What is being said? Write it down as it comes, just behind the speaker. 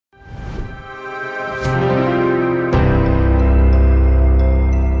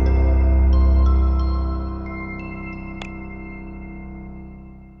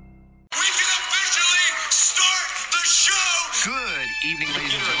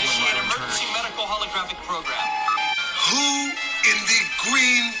Initiate emergency medical holographic program. Who in the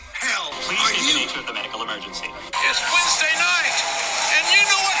green hell Please are state you? the nature of the medical emergency. It's Wednesday night, and you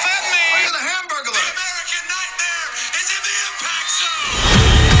know what that means. Are you the Hamburglar? The American Nightmare is in the impact zone.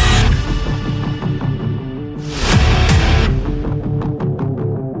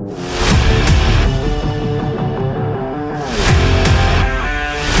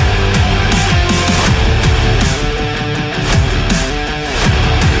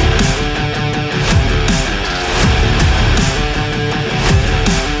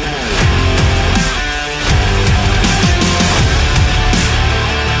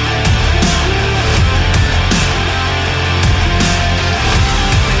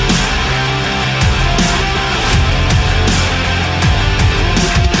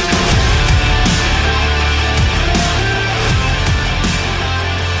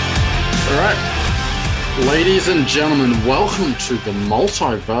 Ladies and gentlemen, welcome to the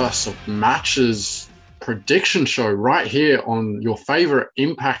multiverse of matches prediction show right here on your favorite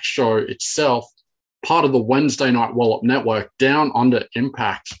Impact show itself, part of the Wednesday Night Wallop Network, Down Under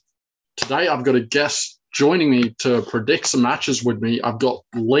Impact. Today, I've got a guest joining me to predict some matches with me. I've got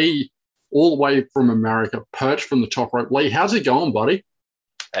Lee all the way from America, perched from the top rope. Lee, how's it going, buddy?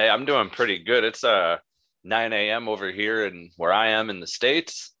 Hey, I'm doing pretty good. It's 9 a.m. over here and where I am in the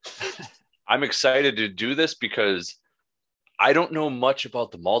States. I'm excited to do this because I don't know much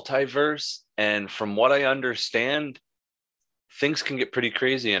about the multiverse. And from what I understand, things can get pretty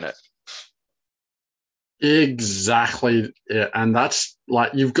crazy in it. Exactly. Yeah. And that's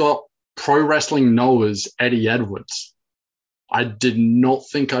like, you've got pro wrestling Noah's Eddie Edwards. I did not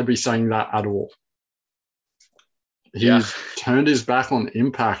think I'd be saying that at all. He's turned his back on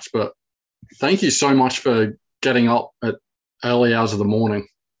Impact, but thank you so much for getting up at early hours of the morning.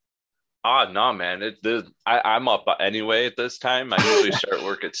 No, man. I'm up anyway at this time. I usually start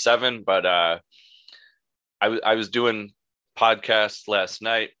work at 7, but I was doing podcasts last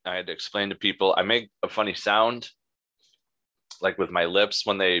night. I had to explain to people. I make a funny sound, like with my lips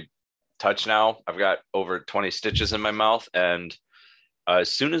when they touch now. I've got over 20 stitches in my mouth, and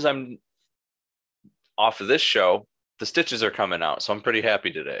as soon as I'm off of this show, the stitches are coming out. So I'm pretty happy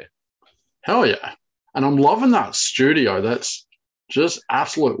today. Hell yeah. And I'm loving that studio. That's just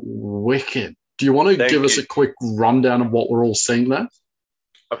absolute wicked. Do you want to give us a quick rundown of what we're all seeing there?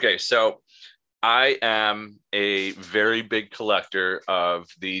 Okay, so I am a very big collector of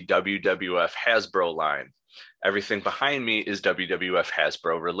the WWF Hasbro line. Everything behind me is WWF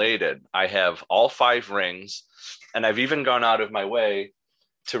Hasbro related. I have all 5 rings, and I've even gone out of my way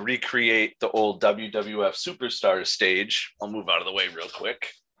to recreate the old WWF Superstars stage. I'll move out of the way real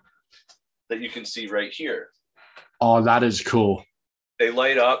quick. That you can see right here. Oh, that is cool. They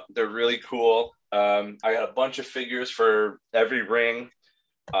light up. They're really cool. I got a bunch of figures for every ring.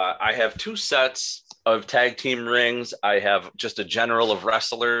 I have 2 sets of tag team rings. I have just a general of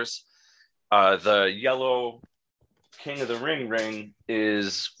wrestlers. The yellow King of the ring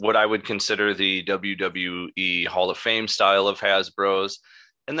is what I would consider the WWE Hall of Fame style of Hasbro's.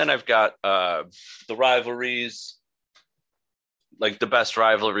 And then I've got the rivalries, like the best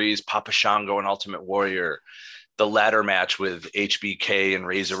rivalries, Papa Shango and Ultimate Warrior. The ladder match with HBK and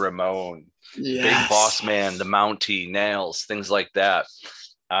Razor Ramon, yes. Big Boss Man, the Mountie, Nails, things like that.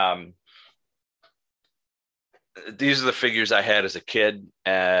 These are the figures I had as a kid,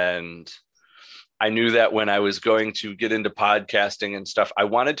 and I knew that when I was going to get into podcasting and stuff, I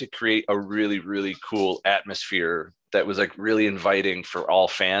wanted to create a really, really cool atmosphere that was like really inviting for all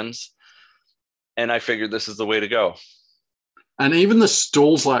fans. And I figured this is the way to go. And even the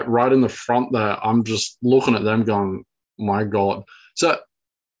stools, like right in the front there, I'm just looking at them going, my God. So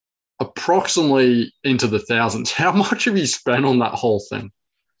approximately into the thousands, how much have you spent on that whole thing?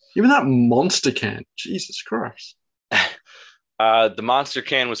 Even that monster can, Jesus Christ. The monster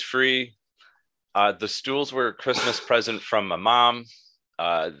can was free. The stools were a Christmas present from my mom.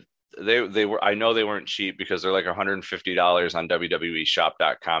 They were, I know they weren't cheap because they're like $150 on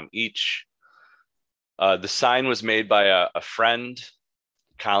WWEshop.com each. The sign was made by a friend,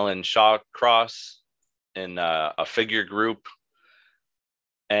 Colin Shawcross, in a figure group.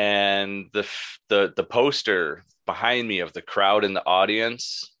 And the poster behind me of the crowd in the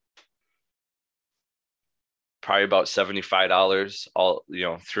audience, probably about $75, all,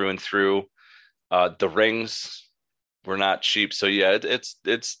 through and through. The rings were not cheap. So yeah,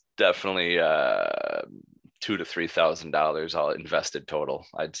 it's definitely $2,000 to $3,000 all invested total,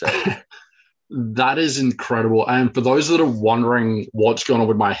 I'd say. That is incredible. And for those that are wondering what's going on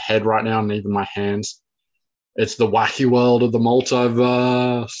with my head right now and even my hands, it's the wacky world of the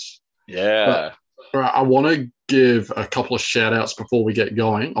multiverse. Yeah. All right, I want to give a couple of shout outs before we get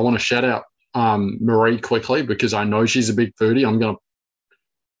going. I want to shout out Marie quickly because I know she's a big foodie.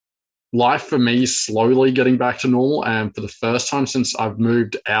 Life for me is slowly getting back to normal. And for the first time since I've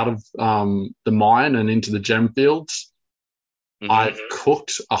moved out of the mine and into the gem fields, I've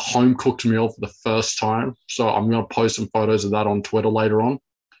cooked a home cooked meal for the first time. So I'm going to post some photos of that on Twitter later on.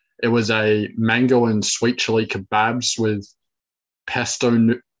 It was a mango and sweet chili kebabs with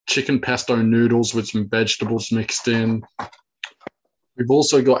chicken pesto noodles with some vegetables mixed in. We've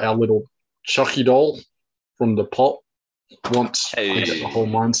also got our little Chucky doll from the pot once I get the whole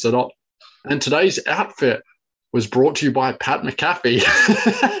mind set up. And today's outfit was brought to you by Pat McAfee.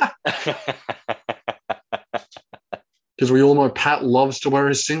 Because we all know Pat loves to wear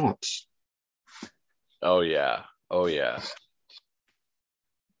his singlets. Oh, yeah.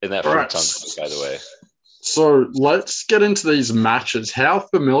 And that fruit sounds good, by the way. So let's get into these matches. How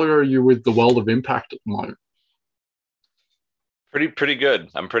familiar are you with the world of Impact at the moment? Pretty good.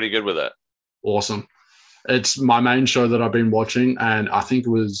 I'm pretty good with it. Awesome. It's my main show that I've been watching, and I think it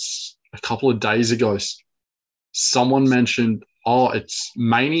was a couple of days ago, someone mentioned, it's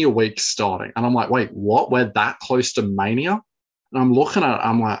Mania week starting. And I'm like, wait, what? We're that close to Mania? And I'm looking at it,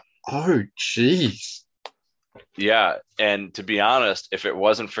 I'm like, oh, geez. Yeah, and to be honest, if it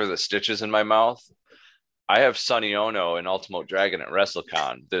wasn't for the stitches in my mouth, I have Sonny Ono and Ultimo Dragon at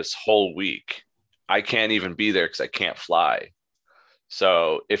WrestleCon this whole week. I can't even be there because I can't fly.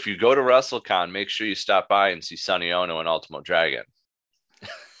 So if you go to WrestleCon, make sure you stop by and see Sonny Ono and Ultimo Dragon.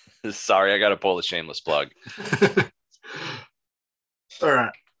 Sorry, I got to pull the shameless plug. All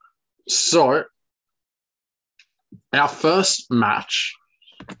right. So our first match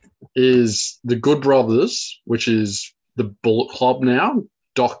is the Good Brothers, which is the Bullet Club now,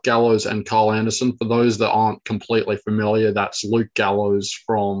 Doc Gallows and Carl Anderson. For those that aren't completely familiar, that's Luke Gallows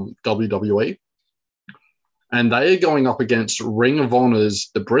from WWE. And they are going up against Ring of Honor's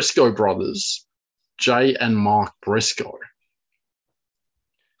the Briscoe brothers, Jay and Mark Briscoe.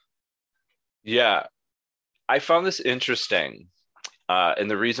 Yeah, I found this interesting. And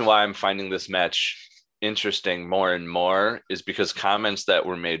the reason why I'm finding this match interesting more and more is because comments that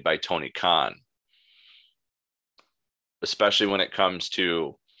were made by Tony Khan, especially when it comes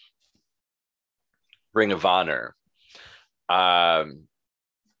to Ring of Honor. I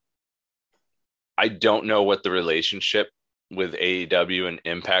don't know what the relationship with AEW and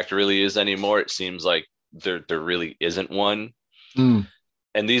Impact really is anymore. It seems like there really isn't one.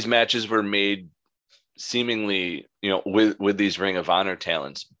 And these matches were made seemingly, with these Ring of Honor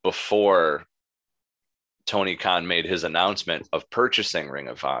talents before Tony Khan made his announcement of purchasing Ring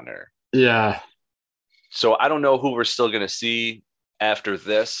of Honor. Yeah. So I don't know who we're still going to see after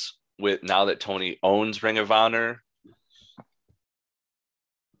this with now that Tony owns Ring of Honor.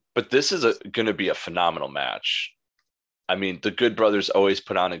 But this is going to be a phenomenal match. I mean, the Good Brothers always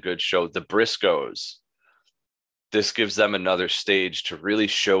put on a good show. The Briscoes, this gives them another stage to really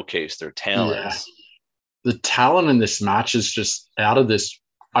showcase their talents. Yeah. The talent in this match is just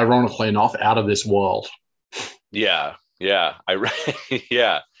ironically enough, out of this world. Yeah. Yeah.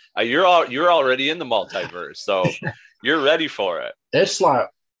 You're already in the multiverse, so you're ready for it. It's like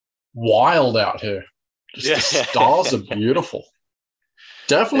wild out here. The stars are beautiful.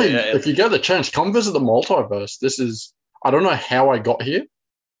 Definitely, if you get the chance, come visit the multiverse. I don't know how I got here,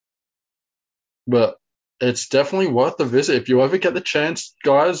 but it's definitely worth the visit. If you ever get the chance,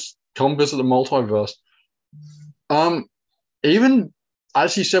 guys, come visit the multiverse. Even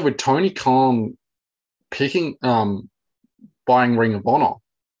as you said with Tony Khan picking, buying Ring of Honor,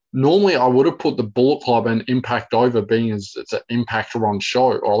 normally I would have put the Bullet Club and Impact over, being as it's an Impact run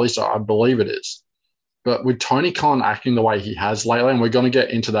show, or at least I believe it is. But with Tony Khan acting the way he has lately, and we're going to get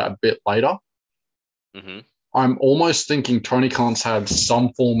into that a bit later, I'm almost thinking Tony Khan's had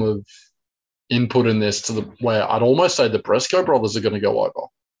some form of input in this where I'd almost say the Briscoe brothers are going to go over.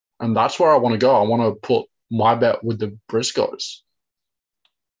 And that's where I want to go. I want to put my bet with the Briscoes.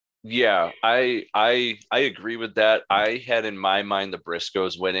 Yeah, I agree with that. I had in my mind the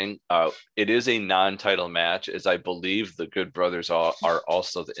Briscoes winning. It is a non-title match, as I believe the Good Brothers are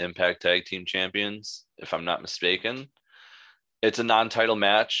also the Impact Tag Team Champions, if I'm not mistaken. It's a non-title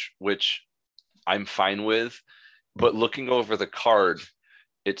match, which I'm fine with. But looking over the card,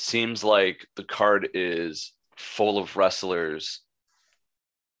 it seems like the card is full of wrestlers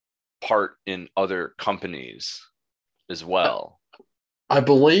part in other companies as well. I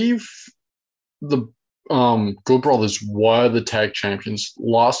believe the Good Brothers were the tag champions.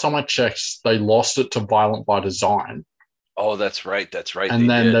 Last time I checked, they lost it to Violent by Design. Oh, that's right. And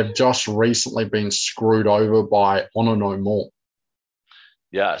they've just recently been screwed over by Honor No More.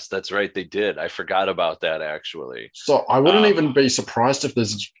 Yes, that's right. They did. I forgot about that actually. So I wouldn't Um, even be surprised if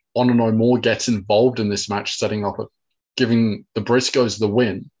there's Honor No More gets involved in this match, giving the Briscoes the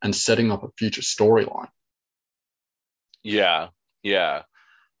win and setting up a future storyline. yeah, yeah.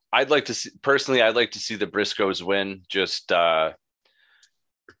 I'd like to see the Briscoes win. Just there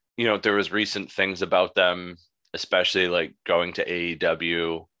was recent things about them, especially like going to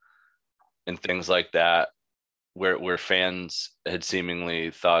AEW and things like that, where fans had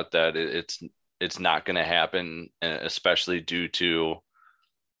seemingly thought that it's not going to happen, especially due to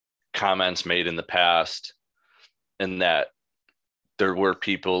comments made in the past, and that there were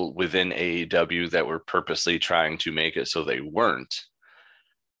people within AEW that were purposely trying to make it so they weren't.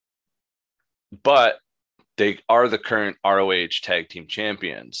 But they are the current ROH tag team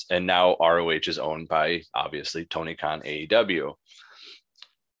champions, and now ROH is owned by obviously Tony Khan AEW.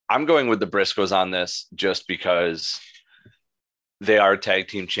 I'm going with the Briscoes on this just because they are tag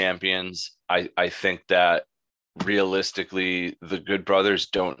team champions. I think that realistically, the Good Brothers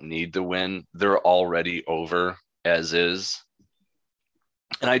don't need the win. They're already over as is.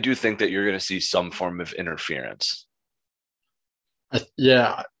 And I do think that you're going to see some form of interference.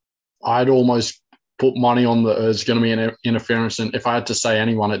 Yeah, I'd almost put money on there's going to be an interference. And if I had to say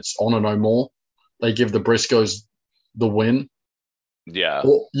anyone, it's Honor No More. They give the Briscoes the win. Yeah.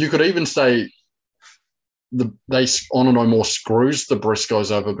 Or you could even say Honor No More screws the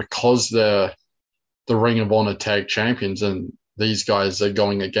Briscoes over because they're the Ring of Honor tag champions, and these guys are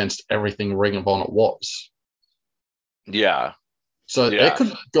going against everything Ring of Honor was. Yeah. So it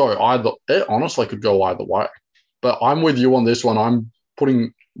could go either. It honestly could go either way. But I'm with you on this one. I'm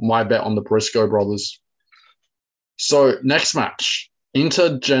putting my bet on the Briscoe brothers. So next match,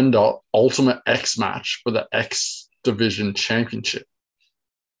 intergender Ultimate X match for the X Division Championship.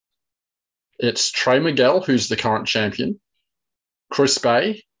 It's Trey Miguel, who's the current champion, Chris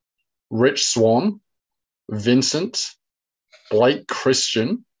Bay, Rich Swann, Vincent, Blake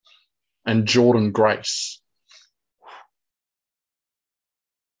Christian, and Jordan Grace.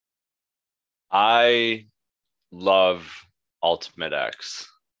 I love Ultimate X.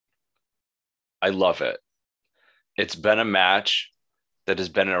 I love it. It's been a match that has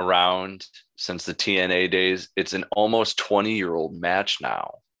been around since the TNA days. It's an almost 20-year-old match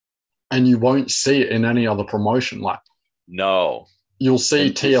now. And you won't see it in any other promotion. No. You'll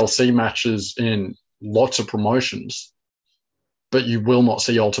see TLC matches in lots of promotions, but you will not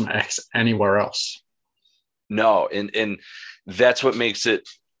see Ultimate X anywhere else. No, and that's what makes it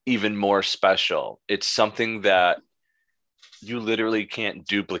even more special. It's something that you literally can't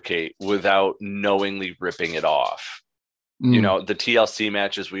duplicate without knowingly ripping it off. Mm. The TLC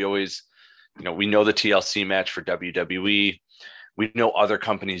matches, we always, we know the TLC match for WWE. We know other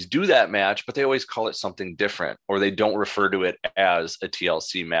companies do that match, but they always call it something different, or they don't refer to it as a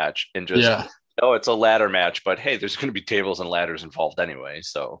TLC match and just, oh, it's a ladder match, but hey, there's going to be tables and ladders involved anyway.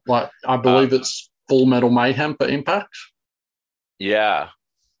 So, I believe it's Full Metal Mayhem for Impact. Yeah.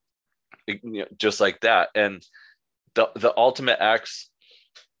 Just like that. And the Ultimate X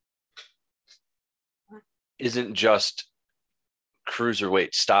isn't just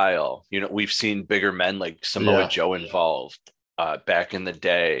cruiserweight style. We've seen bigger men like Samoa Joe involved back in the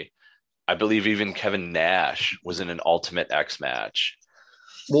day. I believe even Kevin Nash was in an Ultimate X match.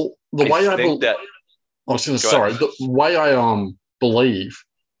 Well, the way I believe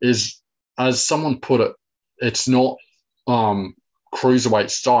is, as someone put it, it's not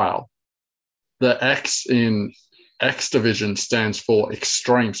cruiserweight style. The X in X Division stands for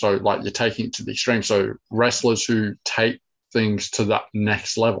extreme. So you're taking it to the extreme. So wrestlers who take things to that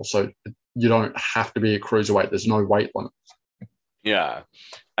next level. So you don't have to be a cruiserweight. There's no weight limit. Yeah.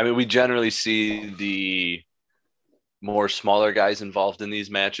 I mean, we generally see the more smaller guys involved in these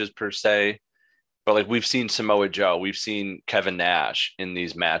matches per se, but we've seen Samoa Joe, we've seen Kevin Nash in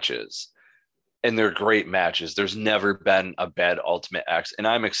these matches, and they're great matches. There's never been a bad Ultimate X, and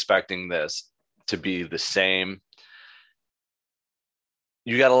I'm expecting this to be the same.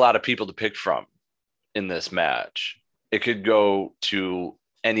 You got a lot of people to pick from in this match. It could go to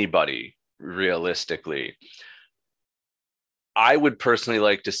anybody realistically. I would personally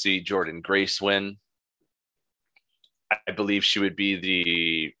like to see Jordan Grace win. I believe she would be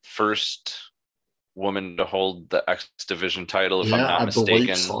the first woman to hold the X Division title, if I'm not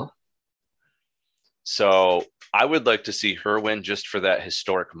mistaken. So I would like to see her win just for that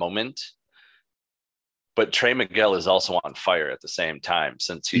historic moment. But Trey Miguel is also on fire at the same time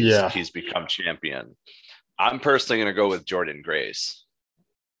since he's become champion. I'm personally going to go with Jordan Grace.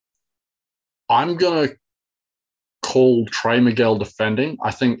 I'm going to call Trey Miguel defending.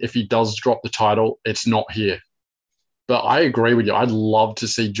 I think if he does drop the title, it's not here. But I agree with you. I'd love to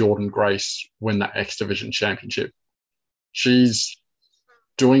see Jordan Grace win the X Division Championship. She's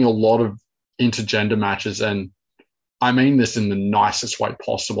doing a lot of intergender matches, and I mean this in the nicest way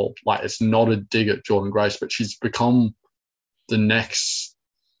possible. Like, it's not a dig at Jordan Grace, but she's become the next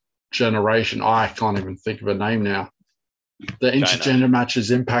generation. I can't even think of her name now. The intergender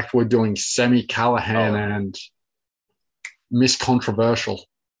matches Impact were doing Semi Callahan and Miss Controversial.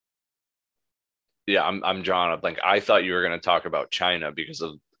 Yeah, I'm drawing a blank. I thought you were going to talk about China because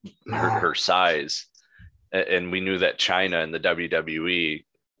of her size, and we knew that China in the WWE,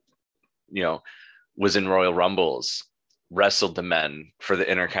 was in Royal Rumbles, wrestled the men for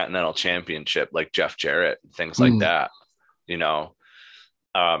the Intercontinental Championship, like Jeff Jarrett, things like that. I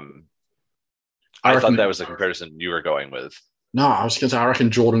thought that was the comparison you were going with. No, I was going to say, I reckon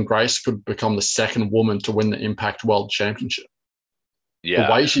Jordan Grace could become the second woman to win the Impact World Championship. Yeah.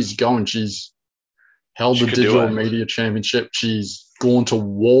 The way she's going, she's held the Digital Media Championship. She's gone to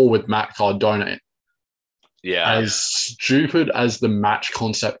war with Matt Cardona. Yeah. As stupid as the match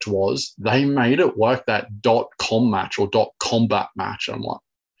concept was, they made it work, that .com match or .combat match. I'm like,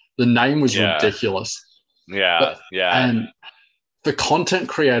 the name was ridiculous. Yeah. And for content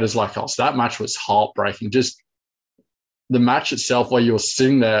creators like us, that match was heartbreaking. Just the match itself, where you're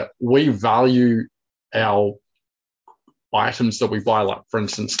sitting there, we value our items that we buy, like, for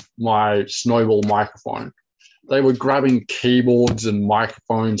instance, my Snowball microphone. They were grabbing keyboards and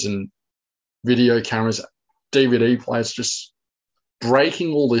microphones and video cameras, DVD players, just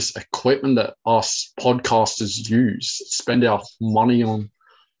breaking all this equipment that us podcasters use, spend our money on.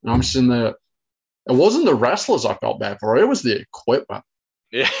 And I'm just in there. It wasn't the wrestlers I felt bad for. It was the equipment.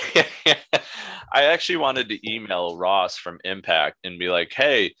 Yeah. I actually wanted to email Ross from Impact and be like,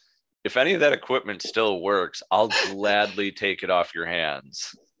 hey, if any of that equipment still works, I'll gladly take it off your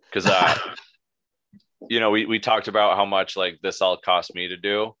hands. Because, we talked about how much like this all cost me to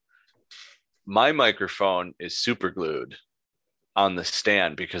do. My microphone is super glued on the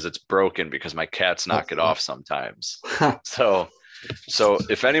stand because it's broken because my cats knock it off sometimes. So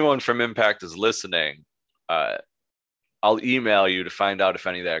if anyone from Impact is listening, I'll email you to find out if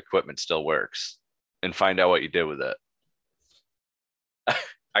any of that equipment still works and find out what you did with it.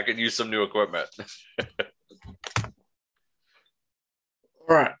 I could use some new equipment.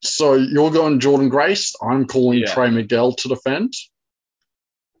 All right. So you're going Jordan Grace. I'm calling Trey Miguel to defend.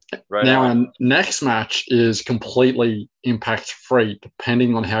 Right now, on. our next match is completely Impact-free,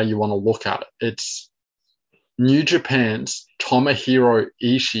 depending on how you want to look at it. It's New Japan's Tomohiro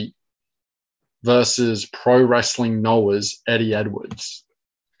Ishii versus Pro Wrestling Noah's Eddie Edwards.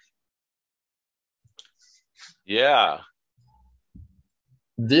 Yeah.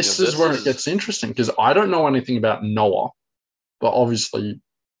 This is where it gets interesting, because I don't know anything about Noah, but obviously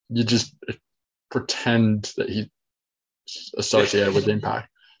you just pretend that he's associated with Impact.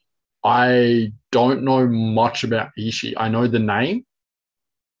 I don't know much about Ishii. I know the name,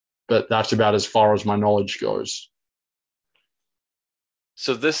 but that's about as far as my knowledge goes.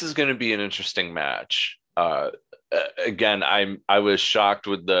 So this is going to be an interesting match. Again, I was shocked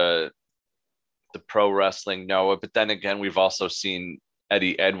with the Pro Wrestling Noah, but then again, we've also seen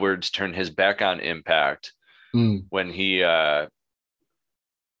Eddie Edwards turn his back on Impact when he,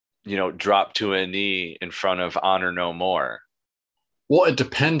 dropped to a knee in front of Honor No More. Well, it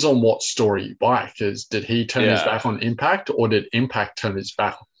depends on what story you buy, because did he turn his back on Impact, or did Impact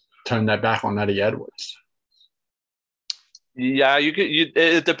turn their back on Eddie Edwards? Yeah,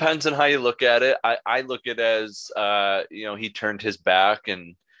 it depends on how you look at it. I look at it as, he turned his back,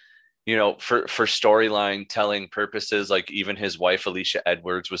 and, for storyline telling purposes, like even his wife, Alicia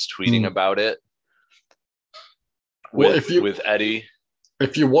Edwards, was tweeting about it with Eddie.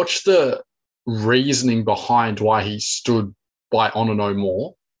 If you watch the reasoning behind why he stood by Honor No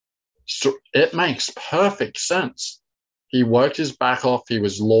More, so it makes perfect sense. He worked his back off, he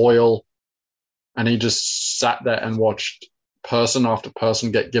was loyal, and he just sat there and watched person after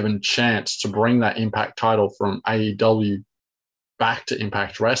person get given chance to bring that Impact title from AEW back to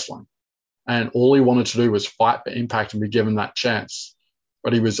Impact Wrestling. And all he wanted to do was fight for Impact and be given that chance.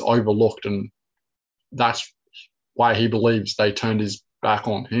 But he was overlooked, and that's why he believes they turned his back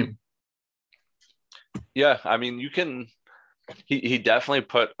on him. Yeah, I mean, he definitely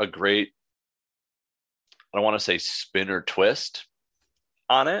put a great, I don't want to say spin or twist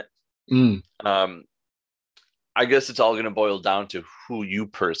on it. I guess it's all going to boil down to who you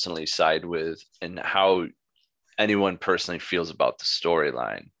personally side with and how anyone personally feels about the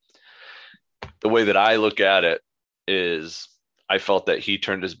storyline. The way that I look at it is I felt that he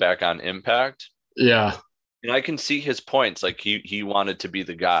turned his back on Impact. Yeah. And I can see his points. Like he wanted to be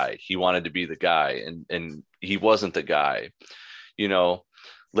the guy. He wanted to be the guy. And he wasn't the guy. You know,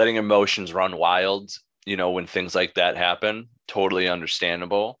 letting emotions run wild, you know, when things like that happen, totally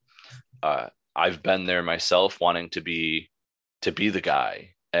understandable. I've been there myself, wanting to be the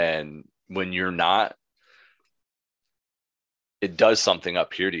guy, and when you're not, it does something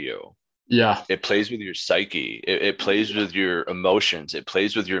up here to you. Yeah. It plays with your psyche. It plays with your emotions. It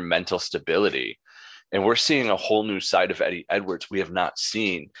plays with your mental stability. And we're seeing a whole new side of Eddie Edwards we have not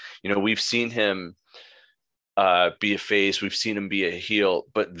seen. You know, we've seen him be a face. We've seen him be a heel.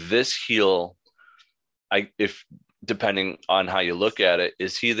 But this heel, if depending on how you look at it,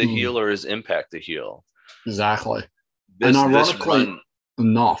 is he the heel or is Impact the heel? Exactly. And ironically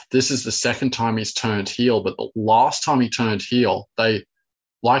enough, this is the second time he's turned heel, but the last time he turned heel, they,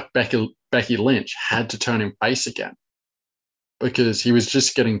 like Becky Lynch, had to turn him face again because he was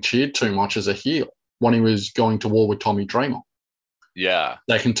just getting cheered too much as a heel when he was going to war with Tommy Dreamer. Yeah.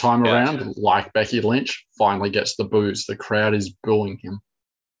 Second time around, like Becky Lynch, finally gets the boos. The crowd is booing him.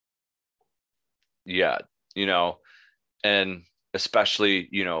 Yeah. You know, and especially,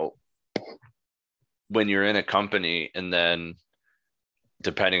 you know, when you're in a company and then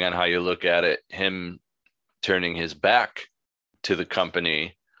depending on how you look at it, him turning his back to the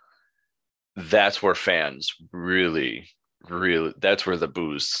company, that's where fans really, that's where the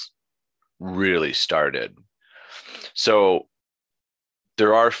boos really started. So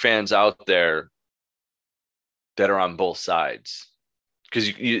there are fans out there that are on both sides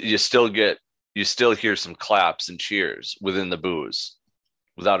because you still hear some claps and cheers within the boos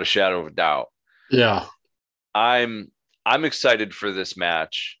without a shadow of a doubt. Yeah. I'm excited for this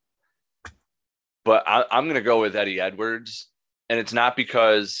match, but I'm going to go with Eddie Edwards. And it's not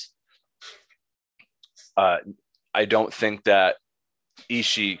because I don't think that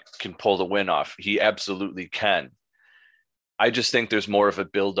Ishii can pull the win off. He absolutely can. I just think there's more of a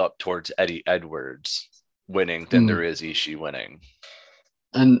build up towards Eddie Edwards winning than there is Ishii winning.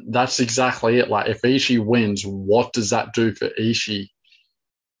 And that's exactly it. Like, if Ishii wins, what does that do for Ishii?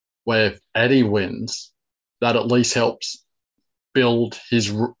 Where if Eddie wins, that at least helps build his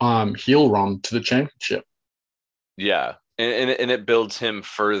heel run to the championship. Yeah. And it builds him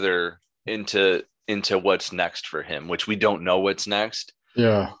further into what's next for him, which we don't know what's next.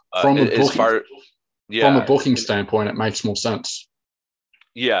 Yeah. From a booking standpoint, it makes more sense.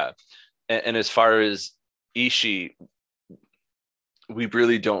 Yeah. And as far as Ishii, we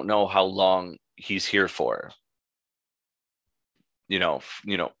really don't know how long he's here for, you know,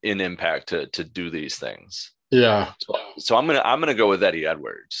 in Impact to do these things. Yeah. So I'm gonna go with Eddie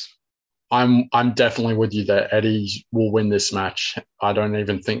Edwards. I'm definitely with you that Eddie will win this match. I don't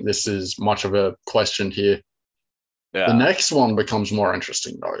even think this is much of a question here. Yeah. The next one becomes more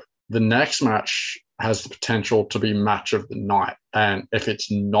interesting, though. The next match has the potential to be match of the night. And if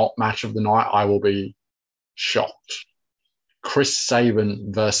it's not match of the night, I will be shocked. Chris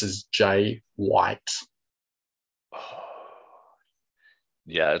Sabin versus Jay White.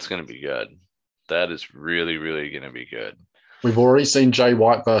 Yeah, it's going to be good. That is really, really going to be good. We've already seen Jay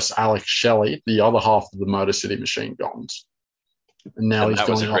White versus Alex Shelley, the other half of the Motor City Machine Guns. And now he's going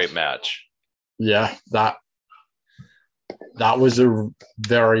that was a great match. Yeah, that was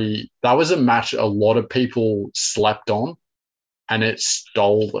a match a lot of people slept on, and it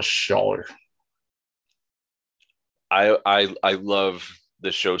stole the show. I love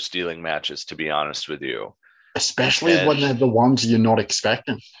the show stealing matches, to be honest with you. Especially when they're the ones you're not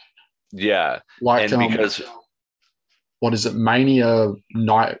expecting. Yeah. Like, because what is it? Mania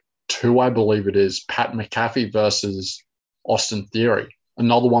Night 2, I believe it is. Pat McAfee versus Austin Theory.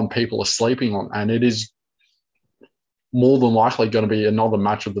 Another one people are sleeping on, and it is more than likely going to be another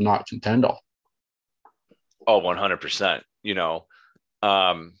match of the night contender. Oh, 100%. You know,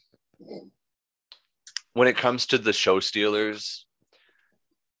 when it comes to the show stealers,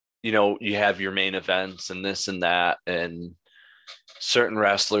 you know, you have your main events and this and that, and certain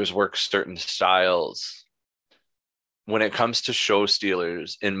wrestlers work certain styles. When it comes to show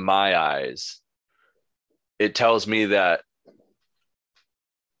stealers, in my eyes, it tells me that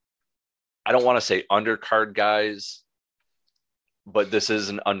I don't want to say undercard guys, but this is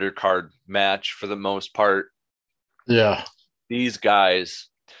an undercard match for the most part. Yeah. These guys,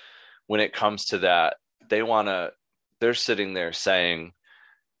 when it comes to that, they're sitting there saying,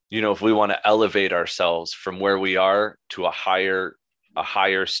 you know, if we want to elevate ourselves from where we are to a higher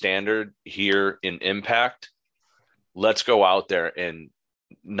standard here in Impact, let's go out there and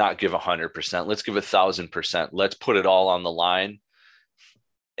not give 100%. Let's give 1,000%. Let's put it all on the line.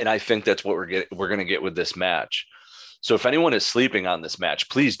 And I think that's what we're going to get with this match. So if anyone is sleeping on this match,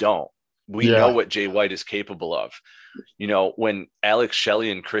 please don't. We know what Jay White is capable of. You know, when Alex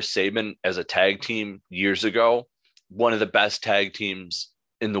Shelley and Chris Sabin as a tag team years ago, one of the best tag teams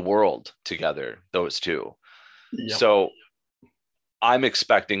in the world together, those two. Yep. So I'm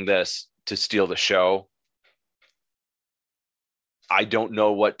expecting this to steal the show. I don't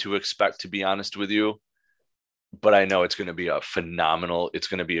know what to expect, to be honest with you, but I know it's going to be it's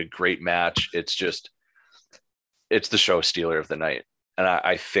going to be a great match. It's the show stealer of the night. And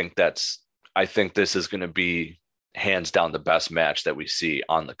I think this is going to be hands down the best match that we see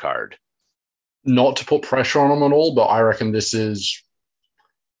on the card. Not to put pressure on them at all, but I reckon this is,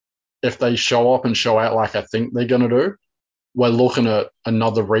 if they show up and show out like I think they're going to do, we're looking at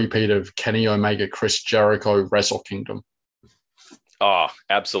another repeat of Kenny Omega, Chris Jericho, Wrestle Kingdom. Oh,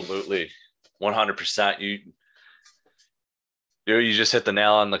 absolutely. 100%. You just hit the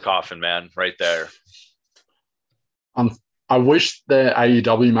nail on the coffin, man, right there. I wish their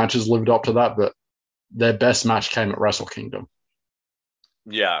AEW matches lived up to that, but their best match came at Wrestle Kingdom.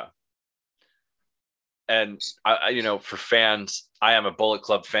 Yeah. And I for fans, I am a Bullet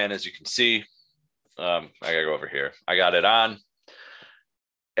Club fan, as you can see. I gotta go over here. I got it on.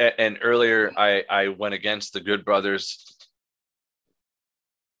 And earlier I went against the Good Brothers.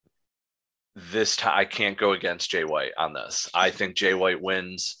 This time I can't go against Jay White on this. I think Jay White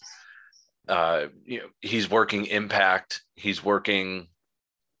wins. He's working Impact. He's working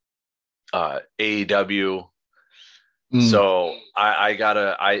AEW. So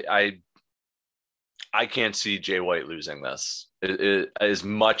I can't see Jay White losing this. As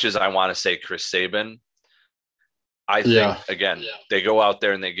much as I want to say Chris Sabin, I think they go out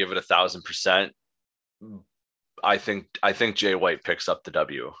there and they give it 1,000%. I think Jay White picks up the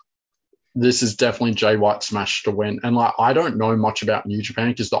W. This is definitely Jay White's match to win. And I don't know much about New Japan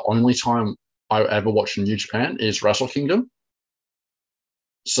because the only time I ever watched New Japan is Wrestle Kingdom.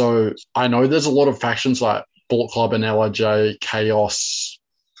 So I know there's a lot of factions like Bullet Club and LIJ, Chaos.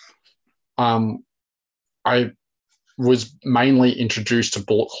 I was mainly introduced to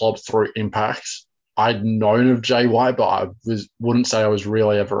Bullet Club through Impact. I'd known of Jay White, but I wouldn't say I was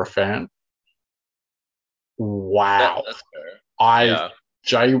really ever a fan. Wow. That's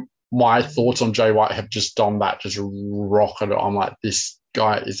fair. My thoughts on Jay White have just done that, just rocketed. I'm like, this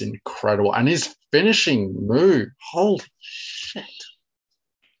guy is incredible. And his finishing move, holy shit.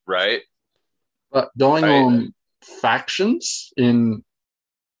 Right. But going on factions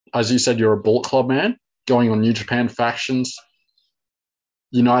as you said, you're a Bullet Club man, going on New Japan factions,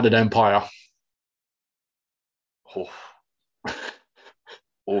 United Empire.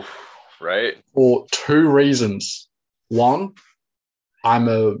 Right. For two reasons. One, I'm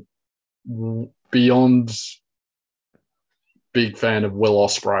a beyond big fan of Will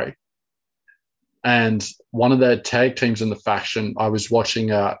Ospreay. And one of their tag teams in the faction, I was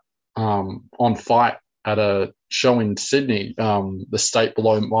watching on Fight at a show in Sydney, the state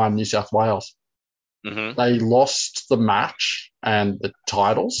below mine, New South Wales. Mm-hmm. They lost the match and the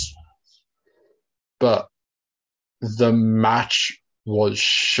titles, but the match was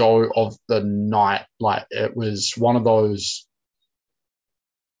show of the night. Like, it was one of those,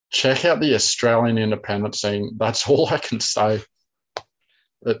 check out the Australian independent scene. That's all I can say.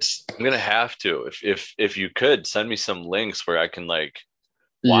 I'm gonna have to. If you could send me some links where I can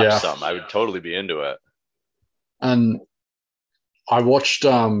watch some, I would totally be into it. And I watched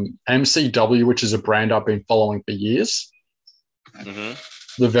MCW, which is a brand I've been following for years. Mm-hmm.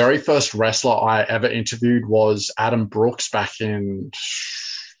 The very first wrestler I ever interviewed was Adam Brooks back in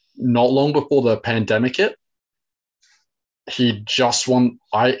not long before the pandemic hit. He just won.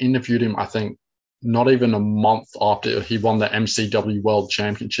 I interviewed him, I think, not even a month after he won the MCW World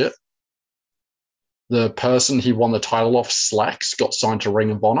Championship. The person he won the title off, Slacks, got signed to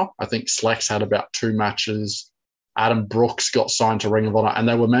Ring of Honor. I think Slacks had about 2 matches. Adam Brooks got signed to Ring of Honor, and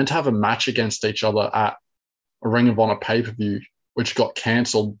they were meant to have a match against each other at a Ring of Honor pay-per-view, which got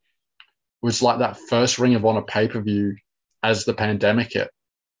cancelled. It was like that first Ring of Honor pay-per-view as the pandemic hit.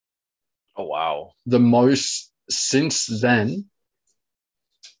 Oh, wow. The most since then,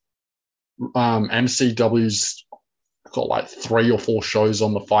 MCW's got 3 or 4 shows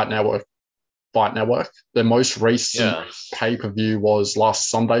on the Fight Network. Their most recent pay-per-view was last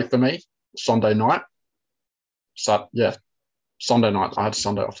Sunday for me, Sunday night. So, Sunday night. I had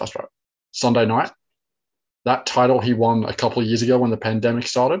Sunday off, that's right. Sunday night. That title he won a couple of years ago when the pandemic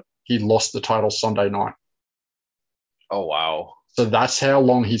started, he lost the title Sunday night. Oh, wow. So that's how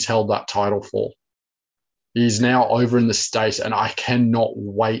long he's held that title for. He's now over in the States, and I cannot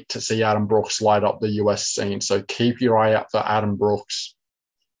wait to see Adam Brooks light up the US scene. So keep your eye out for Adam Brooks.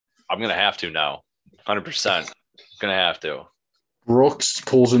 I'm going to have to now. 100%. Going to have to. Brooks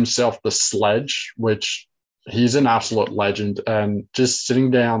calls himself the Sledge, which he's an absolute legend. And just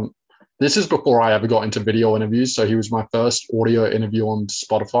sitting down, this is before I ever got into video interviews. So he was my first audio interview on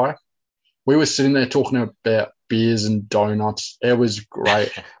Spotify. We were sitting there talking about beers and donuts. It was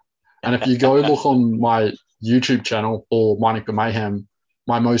great. And if you go look on my YouTube channel or Mining for Mayhem,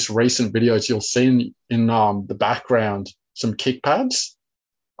 my most recent videos, you'll see in the background some kick pads.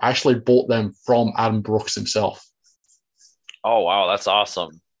 I actually bought them from Adam Brooks himself. Oh, wow. That's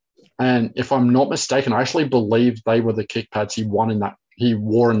awesome. And if I'm not mistaken, I actually believe they were the kick pads he wore in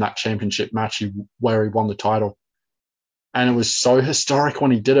that championship match where he won the title. And it was so historic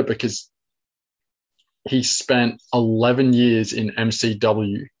when he did it because he spent 11 years in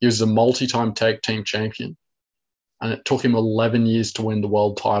MCW. He was a multi-time tag team champion. And it took him 11 years to win the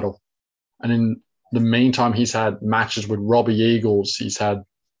world title. And in the meantime, he's had matches with Robbie Eagles. He's had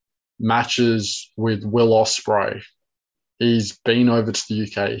matches with Will Ospreay. He's been over to the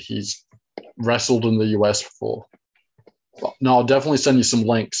UK. He's wrestled in the US before. But no, I'll definitely send you some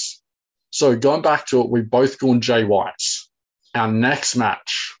links. So going back to it, we've both gone Jay White's. Our next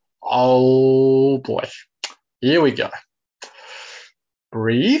match, oh boy, here we go.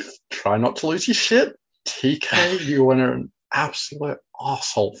 Breathe. Try not to lose your shit. TK, you were an absolute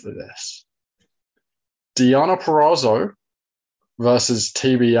asshole for this. Deonna Purrazzo versus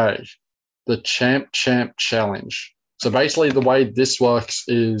TBA, the Champ Challenge. So basically the way this works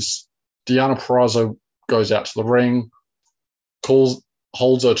is Deonna Purrazzo goes out to the ring,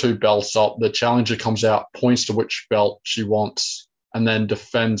 holds her two belts up. The challenger comes out, points to which belt she wants, and then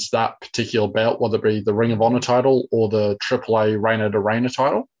defends that particular belt, whether it be the Ring of Honor title or the AAA Reina de Reina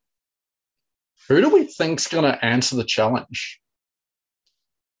title. Who do we think's going to answer the challenge?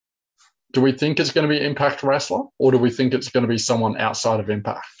 Do we think it's going to be Impact wrestler, or do we think it's going to be someone outside of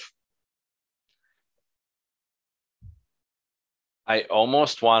Impact? I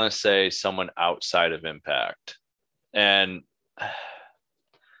almost want to say someone outside of Impact. And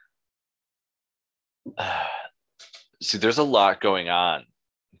see, there's a lot going on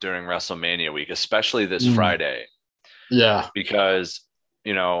during WrestleMania week, especially this Friday. Yeah. Because,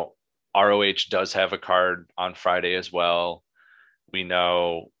 ROH does have a card on Friday as well. We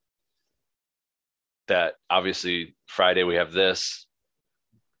know that obviously Friday we have this,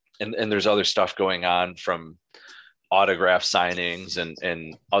 and there's other stuff going on from autograph signings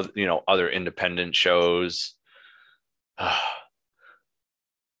and other independent shows.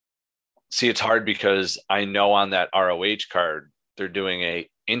 See, it's hard because I know on that ROH card they're doing a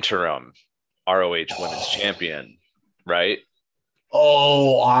interim ROH Women's Champion, right?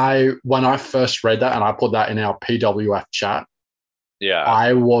 Oh, when I first read that and I put that in our PWF chat, yeah,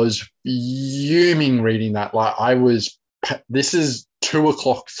 I was fuming reading that. This is 2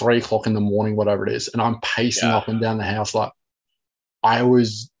 o'clock, 3 o'clock in the morning, whatever it is, and I'm pacing up and down the house.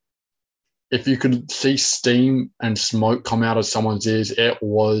 If you could see steam and smoke come out of someone's ears, it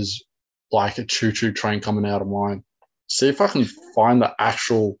was like a choo-choo train coming out of mine. See if I can find the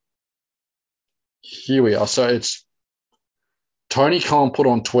actual. Here we are. So it's Tony Khan put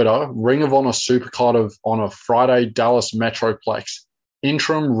on Twitter, Ring of Honor Supercard of Honor Friday, Dallas Metroplex,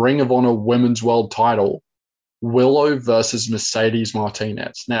 interim Ring of Honor Women's World Title, Willow versus Mercedes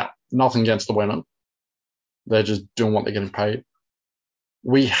Martinez. Now, nothing against the women. They're just doing what they're getting paid.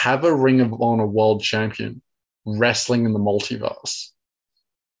 We have a Ring of Honor World Champion wrestling in the multiverse.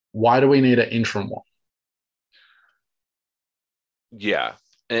 Why do we need an interim one? Yeah.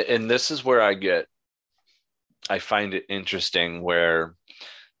 And this is where I find it interesting where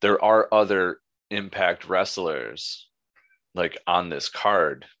there are other Impact wrestlers like on this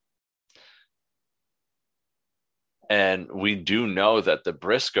card. And we do know that the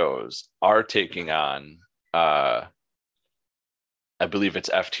Briscoes are taking on, I believe it's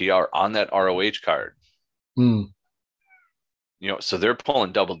FTR on that ROH card. So they're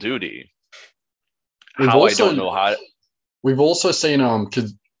pulling double duty. I don't know how. We've also seen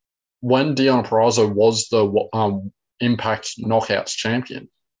because when Deonna Purrazzo was the Impact Knockouts champion,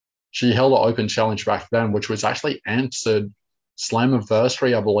 she held an open challenge back then, which was actually answered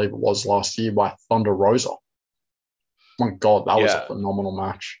Slammiversary, I believe it was last year, by Thunder Rosa. My God, that was a phenomenal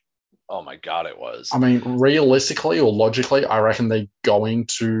match. Oh my God, it was. I mean, realistically or logically, I reckon they're going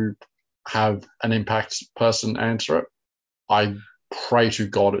to have an Impact person answer it. I pray to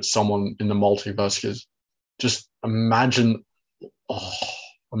God it's someone in the multiverse, because just imagine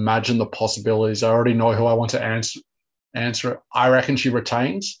the possibilities. I already know who I want to answer it. I reckon she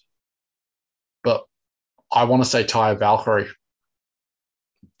retains, but I want to say Taya Valkyrie.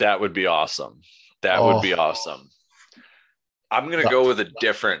 That would be awesome. That would be awesome. I'm going to go with a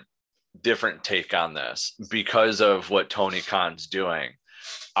different different take on this because of what Tony Khan's doing.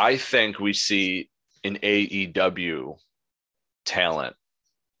 I think we see an AEW talent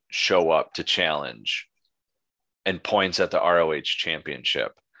show up to challenge and points at the ROH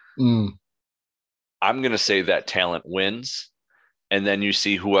championship. Mm. I'm going to say that talent wins. And then you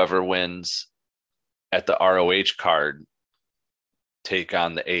see whoever wins at the ROH card take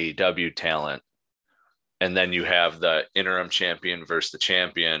on the AEW talent. And then you have the interim champion versus the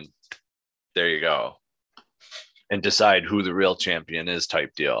champion. There you go. And decide who the real champion is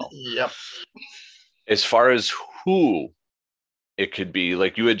type deal. Yep. As far as who it could be,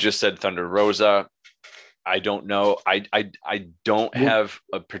 like you had just said, Thunder Rosa, I don't know. I don't have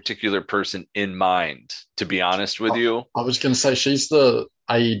a particular person in mind, to be honest with you. I was going to say she's the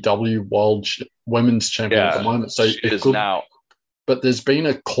AEW World Women's Champion at the moment. So she is now. But there's been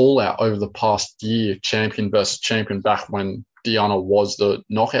a call out over the past year, champion versus champion, back when Deanna was the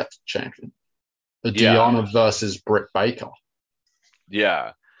knockout champion. The Deanna versus Britt Baker.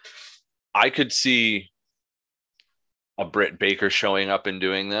 Yeah. I could see a Britt Baker showing up and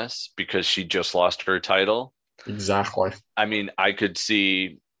doing this because she just lost her title. Exactly. I mean, I could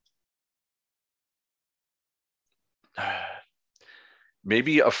see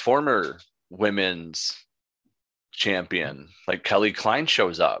maybe a former women's champion like Kelly Klein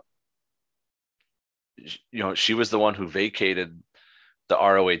shows up. You know, she was the one who vacated the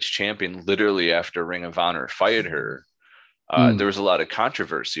ROH champion literally after Ring of Honor fired her. There was a lot of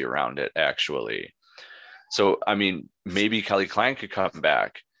controversy around it, actually. So, I mean, maybe Kelly Klein could come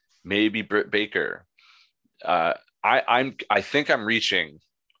back. Maybe Britt Baker. I think I'm reaching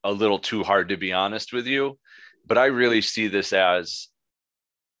a little too hard, to be honest with you, but I really see this as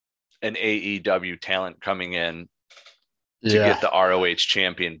an AEW talent coming in to get the ROH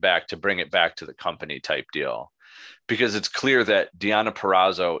champion back, to bring it back to the company type deal. Because it's clear that Deonna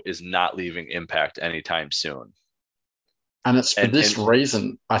Purrazzo is not leaving Impact anytime soon. And it's for this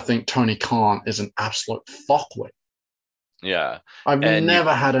reason I think Tony Khan is an absolute fuckwit. Yeah. I've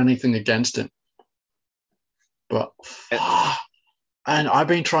never had anything against him. But and I've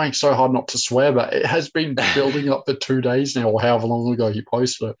been trying so hard not to swear, but it has been building up for 2 days now, or however long ago he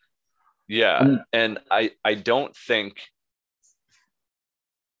posted it. Yeah. And I don't think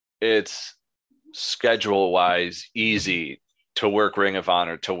it's schedule-wise easy to work Ring of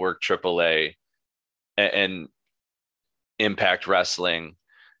Honor, to work AAA and Impact Wrestling.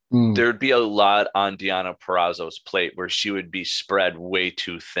 There'd be a lot on Deonna Purrazzo's plate where she would be spread way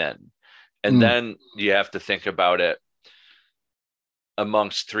too thin. And then you have to think about it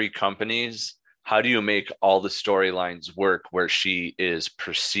amongst 3 companies. How do you make all the storylines work where she is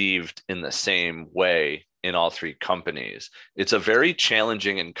perceived in the same way in all 3 companies? It's a very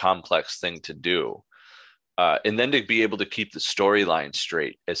challenging and complex thing to do. And then to be able to keep the storyline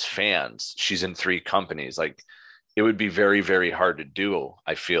straight as fans, she's in 3 companies. Like, it would be very, very hard to do,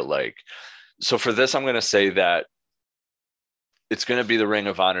 I feel like. So for this, I'm going to say that it's going to be the Ring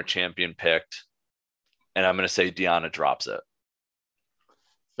of Honor champion picked. And I'm going to say Deonna drops it.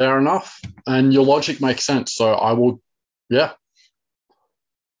 Fair enough. And your logic makes sense. So I will,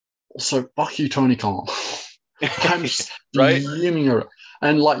 Also, fuck you, Tony Khan. I'm just right? fuming.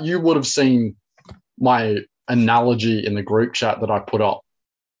 And like, you would have seen my analogy in the group chat that I put up.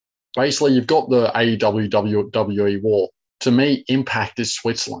 Basically, you've got the AEW WWE war. To me, Impact is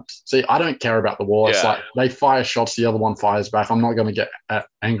Switzerland. See, I don't care about the war. It's like they fire shots, the other one fires back. I'm not going to get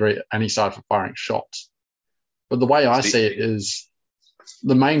angry at any side for firing shots. But the way I see it is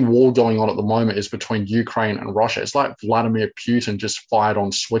the main war going on at the moment is between Ukraine and Russia. It's like Vladimir Putin just fired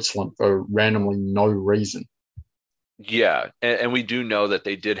on Switzerland for randomly no reason. Yeah, and we do know that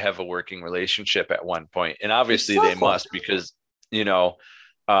they did have a working relationship at one point. And obviously they must, because, you know,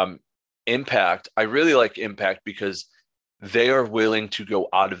 Impact, I really like Impact because they are willing to go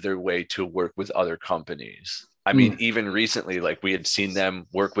out of their way to work with other companies. I mean, even recently, like we had seen them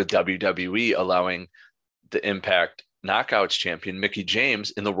work with WWE, allowing the Impact Knockouts champion, Mickie James,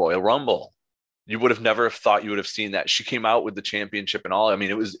 in the Royal Rumble. You would have never thought you would have seen that. She came out with the championship and all. I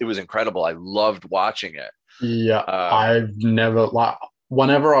mean, it was incredible. I loved watching it. Yeah, I've never, like,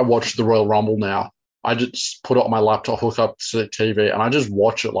 whenever I watch the Royal Rumble now, I just put it on my laptop, hook up to the TV, and I just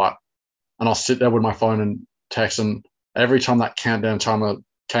watch it, like, and I'll sit there with my phone and text, and every time that countdown timer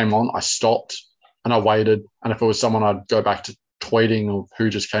came on, I stopped and I waited. And if it was someone, I'd go back to tweeting of who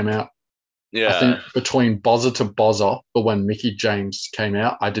just came out. Yeah. I think between buzzer to buzzer, but when Mickie James came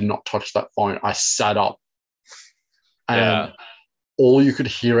out, I did not touch that phone. I sat up. And all you could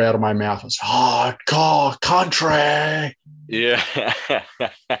hear out of my mouth was, hardcore country. Yeah.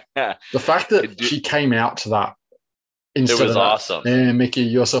 The fact that she came out to that Instead was of that, awesome. hey Mickey,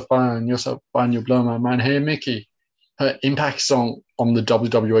 you're so fun, you blow my mind. Hey Mickey, her Impact song on the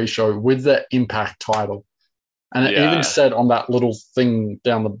WWE show with the Impact title, and it even Yeah. said on that little thing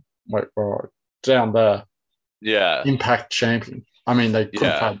down there, Yeah. Impact Champion. I mean, they could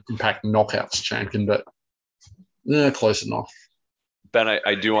have Yeah. had Impact Knockouts Champion, but yeah, close enough. Ben,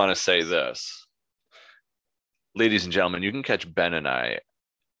 I do want to say this. Ladies and gentlemen, you can catch Ben and I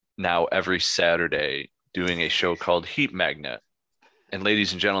now every Saturday doing a show called Heat Magnet. And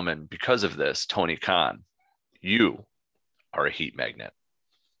ladies and gentlemen, because of this, Tony Khan, you are a heat magnet.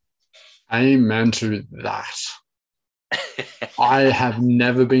 Amen to that. I have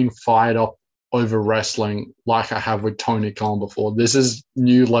never been fired up over wrestling like I have with Tony Khan before. This is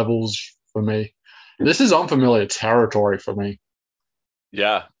new levels for me. This is unfamiliar territory for me.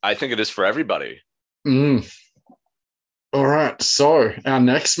 Yeah, I think it is for everybody. All right, so our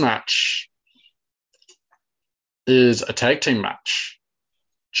next match is a tag team match.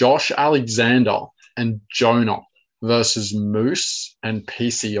 Josh Alexander and Jonah versus Moose and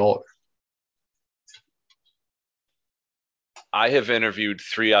PCO. I have interviewed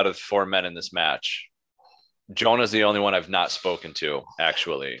 3 out of 4 men in this match. Jonah's the only one I've not spoken to,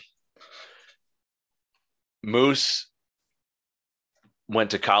 actually. Moose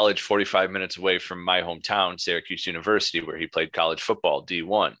went to college 45 minutes away from my hometown, Syracuse University, where he played college football,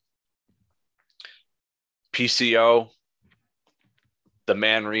 D1. PCO, the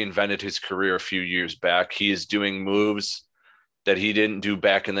man reinvented his career a few years back. He is doing moves that he didn't do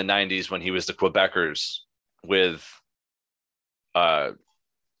back in the 90s when he was the Quebecers with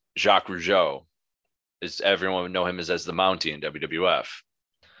Jacques Rougeau. Everyone would know him as the Mountie in WWF.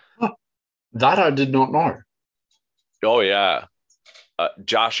 That I did not know. Oh, yeah.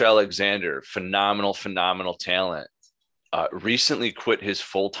 Josh Alexander, phenomenal talent. Recently quit his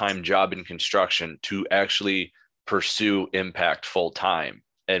full-time job in construction to actually pursue Impact full-time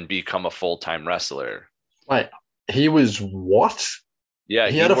and become a full-time wrestler. Wait, he was what? Yeah,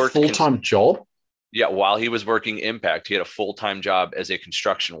 he had a full-time job? Yeah, while he was working Impact, he had a full-time job as a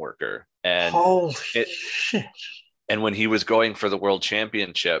construction worker. And holy shit. And when he was going for the world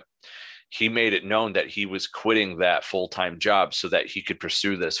championship, he made it known that he was quitting that full-time job so that he could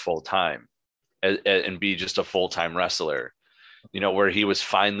pursue this full-time and be just a full-time wrestler, where he was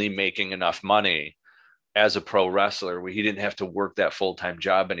finally making enough money as a pro wrestler where he didn't have to work that full-time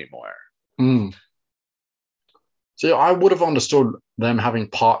job anymore. See, I would have understood them having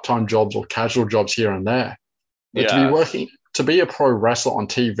part-time jobs or casual jobs here and there. But to be a pro wrestler on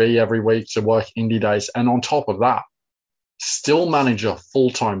TV every week, to work indie days, and on top of that, still manage a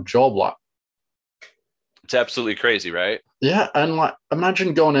full-time job, it's absolutely crazy, right? Yeah, and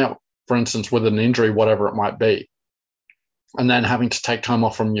imagine going out, for instance, with an injury, whatever it might be, and then having to take time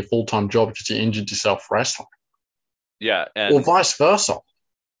off from your full-time job because you injured yourself wrestling. Yeah, or vice versa.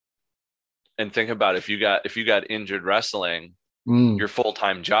 And think about if you got injured wrestling, your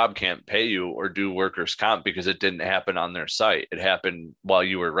full-time job can't pay you or do workers' comp because it didn't happen on their site. It happened while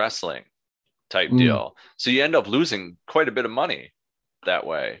you were wrestling type deal. So you end up losing quite a bit of money that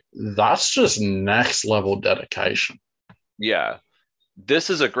way. That's just next level dedication. Yeah. This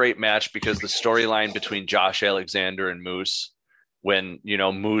is a great match because the storyline between Josh Alexander and Moose, when,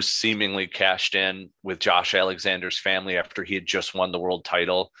 Moose seemingly cashed in with Josh Alexander's family after he had just won the world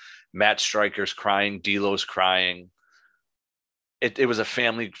title. Matt Stryker's crying, D'Lo's crying. It was a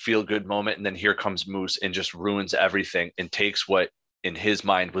family feel-good moment, and then here comes Moose and just ruins everything and takes what in his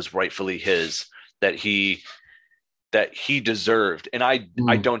mind was rightfully his, that he deserved. And I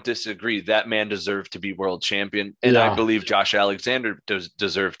don't disagree. That man deserved to be world champion, and I believe Josh Alexander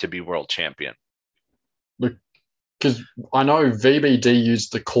deserved to be world champion. Because I know VBD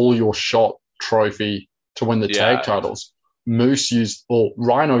used the Call Your Shot trophy to win the tag titles.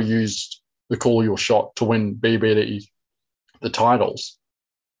 Rhino used the Call Your Shot to win BBD the titles.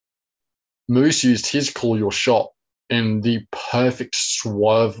 Moose used his Call Your Shot in the perfect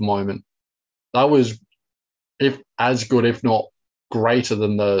swerve moment. That was as good, if not greater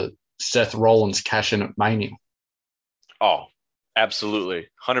than the Seth Rollins cash in at Mania. Oh, absolutely.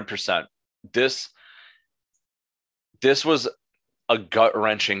 100%. This was a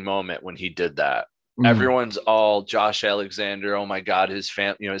gut-wrenching moment when he did that. Everyone's all Josh Alexander. Oh my God, his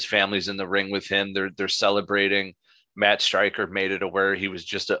family's in the ring with him. They're celebrating. Matt Stryker made it aware he was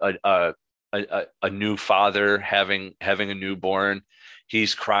just a new father having a newborn.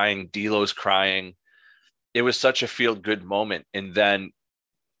 He's crying. D'Lo's crying. It was such a feel-good moment, and then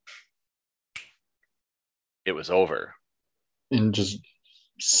it was over. And just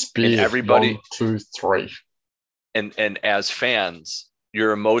speed. And everybody, 1, 2, 3. And as fans,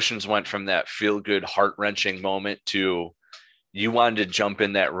 your emotions went from that feel-good, heart-wrenching moment to you wanted to jump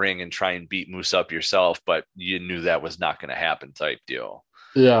in that ring and try and beat Moose up yourself, but you knew that was not going to happen type deal.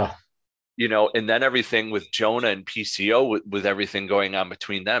 Yeah. And then everything with Jonah and PCO, with everything going on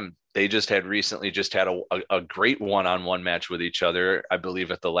between them, they recently had a great one-on-one match with each other, I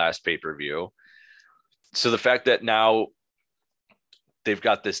believe, at the last pay-per-view. So the fact that now they've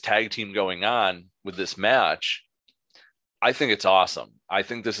got this tag team going on with this match, I think it's awesome. I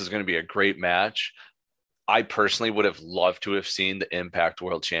think this is going to be a great match. I personally would have loved to have seen the Impact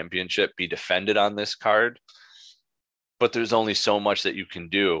World Championship be defended on this card, but there's only so much that you can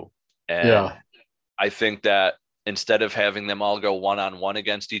do. And I think that instead of having them all go one-on-one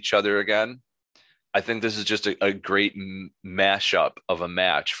against each other again, I think this is just a great mashup of a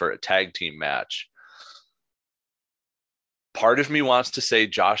match for a tag team match. Part of me wants to say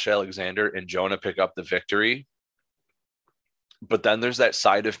Josh Alexander and Jonah pick up the victory, but then there's that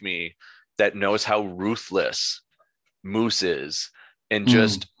side of me that knows how ruthless Moose is and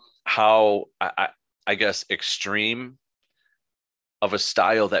just how, I guess, extreme of a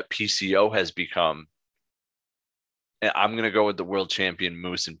style that PCO has become. And I'm going to go with the world champion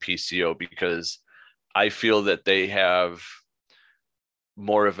Moose and PCO because I feel that they have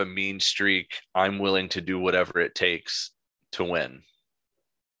more of a mean streak. I'm willing to do whatever it takes to win.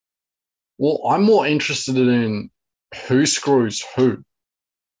 Well, I'm more interested in who screws who.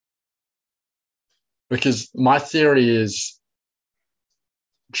 Because my theory is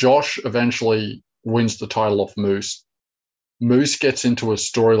Josh eventually wins the title off Moose. Moose gets into a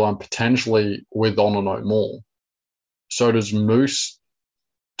storyline potentially with Honor No More. So does Moose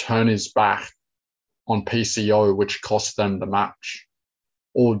turn his back on PCO, which costs them the match?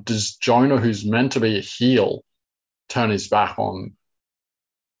 Or does Jonah, who's meant to be a heel, turn his back on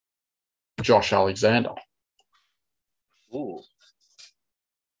Josh Alexander? Ooh.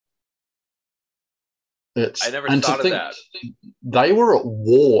 I never thought of that. They were at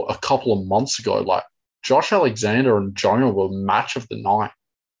war a couple of months ago. Like Josh Alexander and Jonah were match of the night.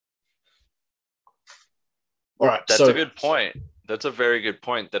 All right, that's a good point. That's a very good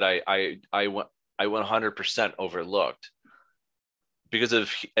point that I 100% overlooked. Because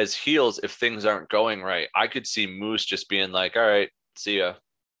as heels, if things aren't going right, I could see Moose just being like, "All right, see ya,"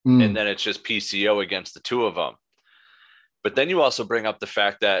 and then it's just PCO against the two of them. But then you also bring up the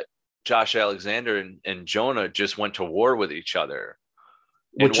fact that Josh Alexander and Jonah just went to war with each other.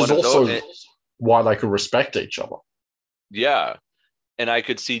 Which is also why they could respect each other. Yeah. And I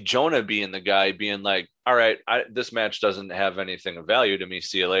could see Jonah being the guy being like, all right, this match doesn't have anything of value to me.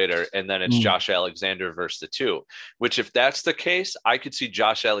 See you later. And then it's Josh Alexander versus the two, which if that's the case, I could see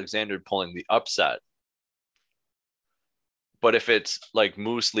Josh Alexander pulling the upset. But if it's like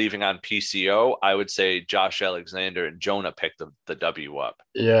Moose leaving on PCO, I would say Josh Alexander and Jonah pick the W up.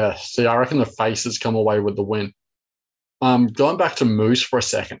 Yeah. See, I reckon the faces come away with the win. Going back to Moose for a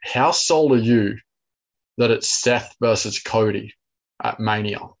second, how sold are you that it's Seth versus Cody at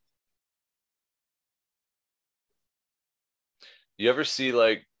Mania? You ever see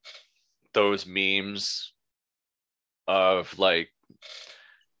like those memes of like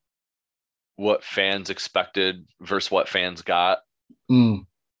what fans expected versus what fans got?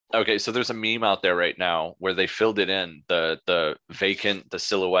 Okay, so there's a meme out there right now where they filled it in, the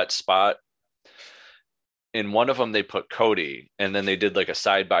silhouette spot. In one of them, they put Cody, and then they did like a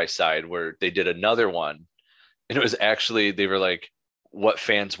side-by-side where they did another one. And it was actually, they were like, what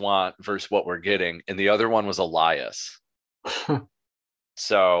fans want versus what we're getting. And the other one was Elias.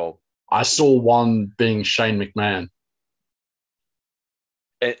 So I saw one being Shane McMahon.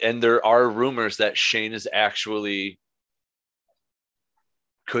 And there are rumors that Shane is actually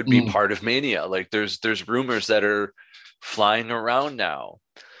could be part of Mania. Like there's rumors that are flying around now.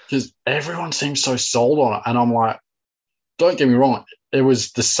 Because everyone seems so sold on it. And I'm like, don't get me wrong, it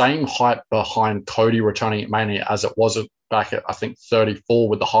was the same hype behind Cody returning at Mania as it was back at, I think, 34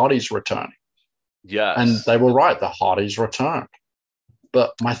 with the Hardys returning. Yes. And they were right, the Hardys returned.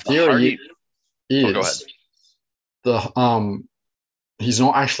 But my theory is he's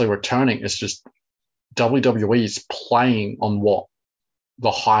not actually returning. It's just WWE is playing on what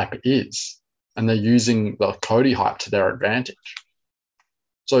the hype is. And they're using the Cody hype to their advantage.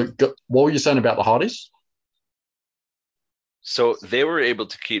 So what were you saying about the Hardys? So they were able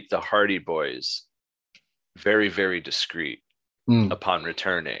to keep the Hardy Boys very, very discreet upon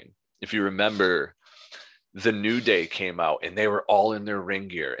returning. If you remember, the New Day came out and they were all in their ring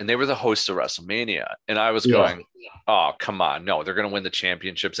gear and they were the hosts of WrestleMania. And I was going, oh, come on. No, they're going to win the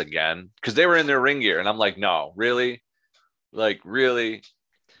championships again because they were in their ring gear. And I'm like, no, really? Like, really?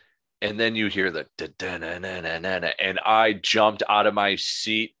 And then you hear the da-da-na-na-na-na, and I jumped out of my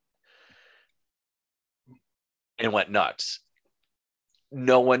seat and went nuts.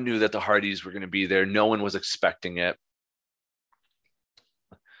 No one knew that the Hardys were going to be there. No one was expecting it.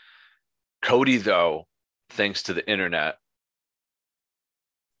 Cody, though, thanks to the internet,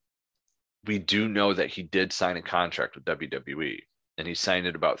 we do know that he did sign a contract with WWE, and he signed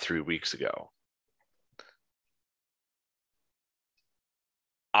it about 3 weeks ago.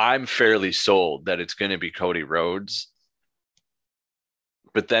 I'm fairly sold that it's going to be Cody Rhodes.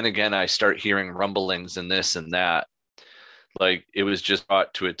 But then again, I start hearing rumblings and this and that. Like, it was just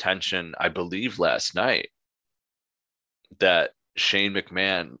brought to attention, I believe, last night that Shane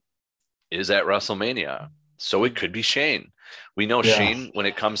McMahon is at WrestleMania. So it could be Shane. We know Shane, when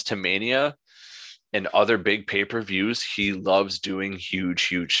it comes to Mania and other big pay-per-views, he loves doing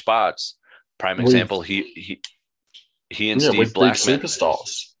huge spots. Prime example, he and Steve with Blackman. big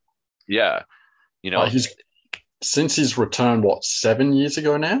superstars. Yeah. You know, since his return, 7 years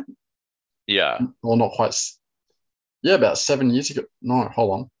ago now? Yeah. Well, not quite. Yeah, about 7 years ago. No,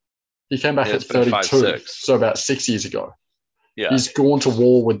 hold on. He came back at 32, so about 6 years ago. Yeah. He's gone to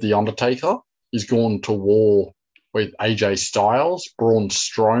war with The Undertaker. He's gone to war with AJ Styles, Braun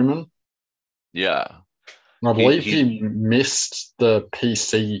Strowman. Yeah. And I believe he missed the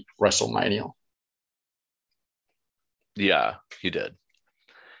PC WrestleMania. Yeah, he did.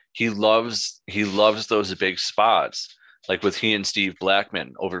 He loves those big spots, like with he and Steve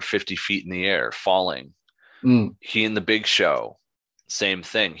Blackman over 50 feet in the air, falling. He and the Big Show, same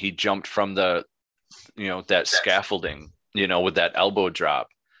thing. He jumped from the, that scaffolding, with that elbow drop.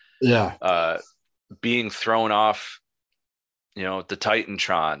 Yeah. Being thrown off, the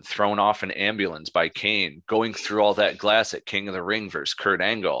Titantron, thrown off an ambulance by Kane, going through all that glass at King of the Ring versus Kurt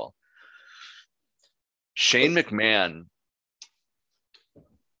Angle. Shane McMahon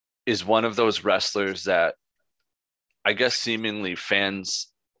is one of those wrestlers that I guess seemingly fans,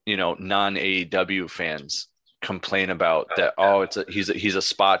 non-AEW fans complain about that. Oh, he's a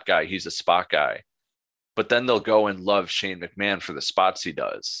spot guy. He's a spot guy. But then they'll go and love Shane McMahon for the spots he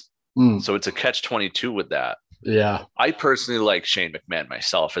does. So it's a catch-22 with that. Yeah. I personally like Shane McMahon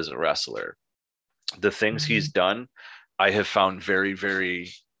myself as a wrestler. The things he's done, I have found very,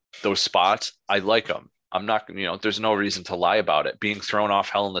 very, those spots, I like them. I'm not, there's no reason to lie about it. Being thrown off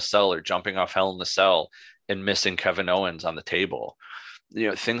Hell in the Cell or jumping off Hell in the Cell and missing Kevin Owens on the table,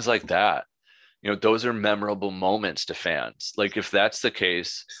 things like that. Those are memorable moments to fans. Like, if that's the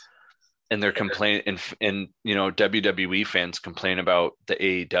case, and they're complaining, and WWE fans complain about the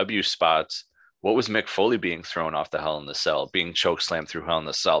AEW spots. What was Mick Foley being thrown off the Hell in the Cell, being choke slammed through Hell in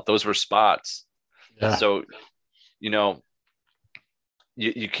the Cell? Those were spots. Yeah. So, you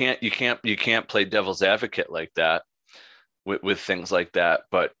can't play devil's advocate like that with things like that.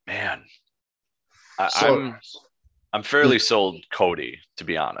 But man, I'm fairly sold Cody, to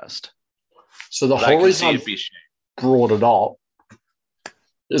be honest. So the whole reason I brought it up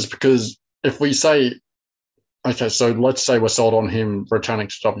is because if we say, okay, so let's say we're sold on him returning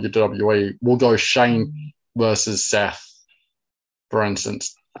to WWE, we'll go Shane versus Seth, for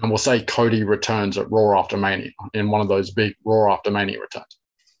instance, and we'll say Cody returns at Raw After Mania in one of those big Raw After Mania returns.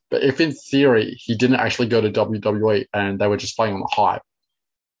 But if in theory he didn't actually go to WWE and they were just playing on the hype,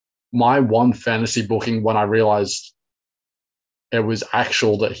 my one fantasy booking when I realized it was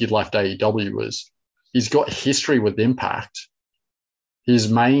actual that he left AEW was he's got history with Impact. His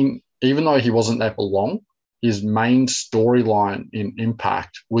main, even though he wasn't there for long, his main storyline in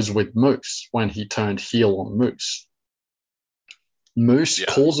Impact was with Moose when he turned heel on Moose. Moose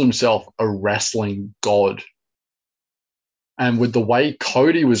calls himself a wrestling god. And with the way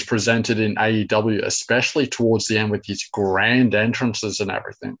Cody was presented in AEW, especially towards the end with his grand entrances and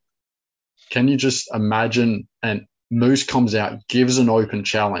everything, can you just imagine? And Moose comes out, gives an open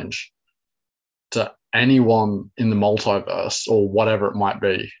challenge to anyone in the multiverse or whatever it might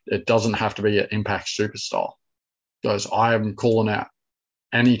be. It doesn't have to be an Impact superstar. Goes, I am calling out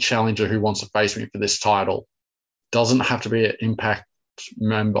any challenger who wants to face me for this title. Doesn't have to be an Impact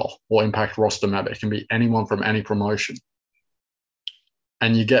member or Impact roster member. It can be anyone from any promotion.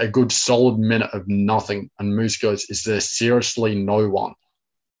 And you get a good solid minute of nothing. And Moose goes, is there seriously no one?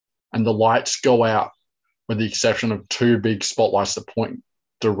 And the lights go out with the exception of two big spotlights that point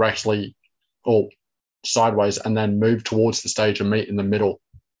directly or sideways and then move towards the stage and meet in the middle.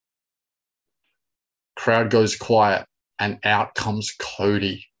 Crowd goes quiet and out comes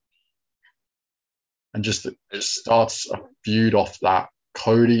Cody. And just it starts a feud off that.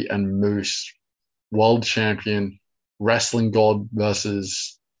 Cody and Moose, world champion, wrestling god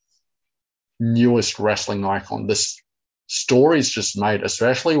versus newest wrestling icon. This stories just made,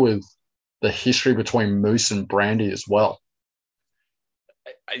 especially with the history between Moose and Brandy as well.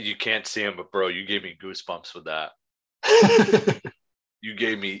 You can't see him, but bro, you gave me goosebumps with that. You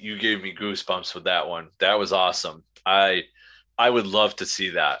gave me goosebumps with that one. That was awesome. I would love to see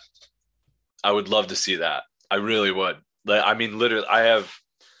that. I would love to see that. I really would. I mean, literally,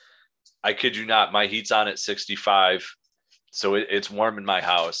 I kid you not, my heat's on at 65, so it's warm in my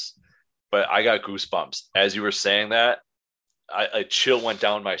house, but I got goosebumps. As you were saying that, a chill went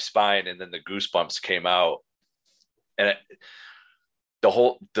down my spine, and then the goosebumps came out. And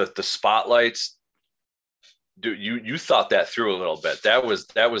the spotlights, dude, you thought that through a little bit. That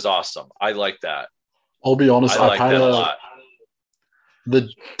was awesome. I like that. I'll be honest, I like that a lot. The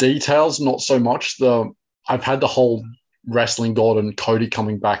details, not so much. I've had the whole wrestling god and Cody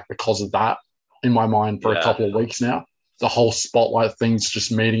coming back because of that in my mind for a couple of weeks now. The whole spotlight things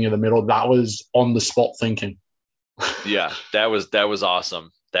just meeting in the middle, that was on the spot thinking. Yeah, that was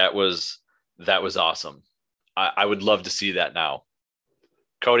awesome. That was awesome. I would love to see that now.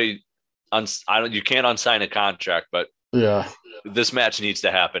 Cody, you can't unsign a contract, but yeah, this match needs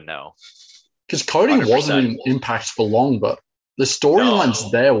to happen now. Because Cody 100%. wasn't in Impact for long, but the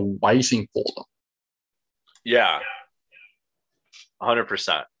storyline's there waiting for them. Yeah,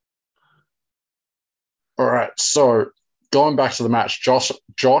 100%. All right, so going back to the match,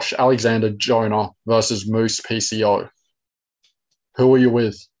 Josh Alexander Jonah versus Moose PCO. Who are you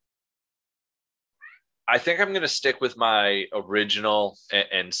with? I think I'm going to stick with my original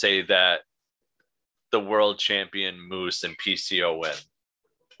and say that the world champion Moose and PCO win.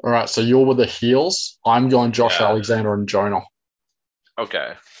 All right, so you're with the heels. I'm going Josh Alexander and Jonah.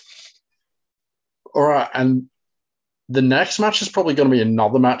 Okay. All right, and the next match is probably going to be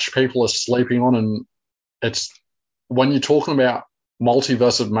another match people are sleeping on, and it's when you're talking about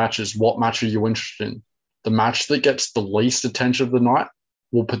multiverse of matches, what match are you interested in? The match that gets the least attention of the night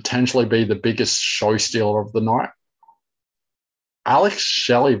will potentially be the biggest show stealer of the night. Alex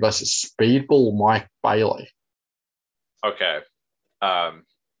Shelley versus Speedball Mike Bailey. Okay.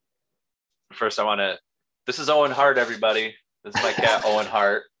 First, this is Owen Hart, everybody. This is my cat, Owen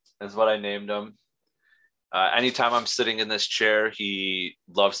Hart. Is what I named him. Anytime I'm sitting in this chair, he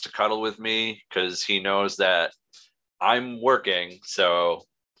loves to cuddle with me because he knows that I'm working. So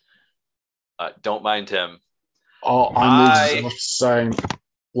don't mind him. Oh, I'm the same.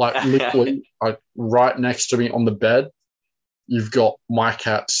 Like literally, right next to me on the bed, you've got my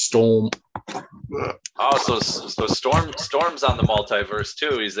cat Storm. Oh, so Storm's on the multiverse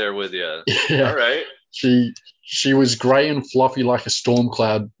too. He's there with you. Yeah. All right. She was grey and fluffy like a storm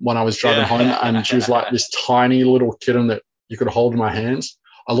cloud when I was driving home, and she was like this tiny little kitten that you could hold in my hands.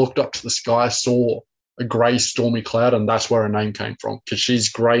 I looked up to the sky, saw a grey stormy cloud, and that's where her name came from, because she's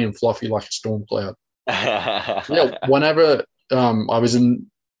grey and fluffy like a storm cloud. Yeah, whenever I was in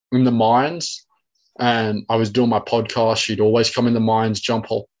the mines and I was doing my podcast, she'd always come in the mines, jump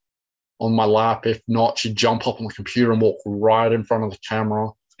up on my lap. If not, she'd jump up on the computer and walk right in front of the camera.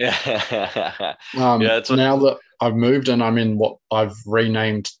 Now that I've moved and I'm in what I've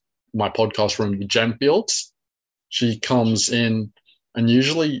renamed my podcast room, the Gem Fields, she comes in and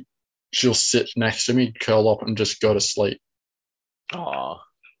usually she'll sit next to me, curl up, and just go to sleep. Aww.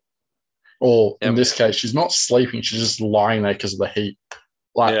 Or in this case, she's not sleeping; she's just lying there because of the heat.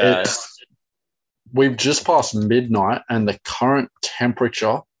 We've just passed midnight, and the current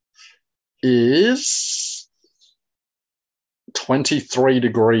temperature is 23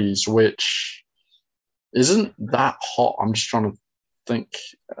 degrees, which isn't that hot. I'm just trying to think.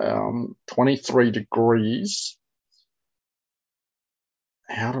 23 degrees.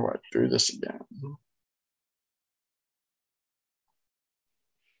 How do I do this again?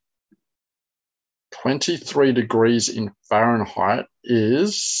 "23 degrees in Fahrenheit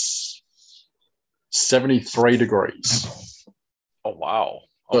is 73 degrees. Oh, wow.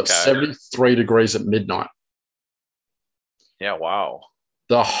 Okay. So it's 73 degrees at midnight. Yeah, wow.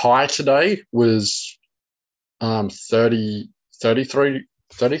 The high today was 33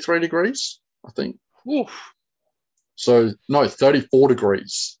 degrees, I think. Oof. So, no, 34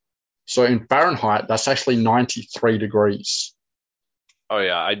 degrees. So in Fahrenheit, that's actually 93 degrees. Oh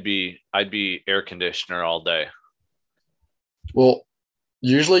yeah, I'd be air conditioner all day. Well,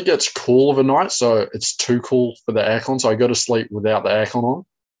 usually it gets cool overnight, so it's too cool for the aircon. So I go to sleep without the aircon on.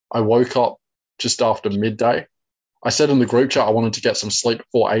 I woke up just after midday. I said in the group chat I wanted to get some sleep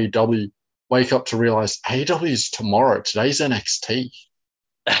before AEW. Wake up to realize AEW is tomorrow. Today's NXT.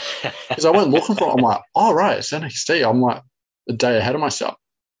 Because I went looking for it. I'm like, oh, right, it's NXT. I'm like a day ahead of myself.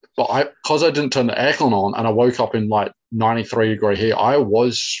 But because I didn't turn the aircon on and I woke up in like 93 degree heat, I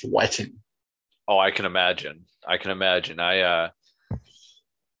was sweating. Oh, I can imagine. I can imagine. I'm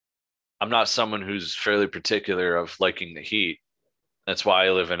not someone who's fairly particular of liking the heat. That's why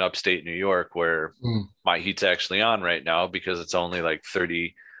I live in upstate New York, where Mm. my heat's actually on right now because it's only like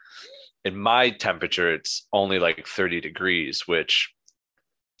 30. In my temperature, it's only like 30 degrees, which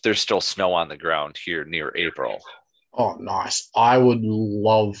there's still snow on the ground here near April. Oh, nice. I would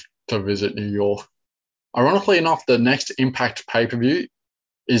love to visit New York. Ironically enough, the next Impact pay-per-view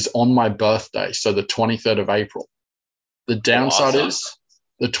is on my birthday, so the 23rd of April. The downside awesome. is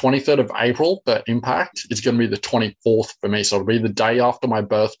the 23rd of April, but Impact is going to be the 24th for me, so it'll be the day after my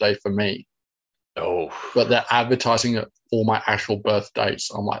birthday for me. Oh, But they're advertising it for my actual birthday,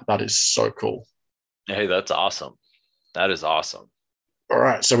 so I'm like, that is so cool. hey, that's awesome. That is awesome. All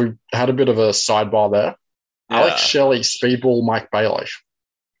right, so we had a bit of a sidebar there. Yeah. Alex Shelley, Speedball, Mike Bailey.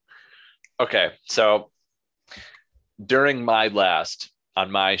 Okay, so during on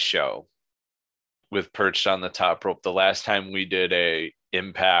my show with Perched on the Top Rope, the last time we did a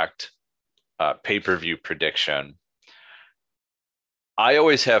Impact pay-per-view prediction, I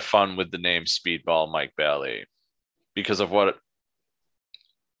always have fun with the name Speedball Mike Bailey because of what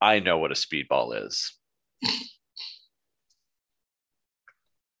I know what a speedball is.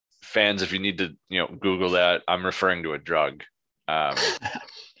 Fans, if you need to, Google that, I'm referring to a drug.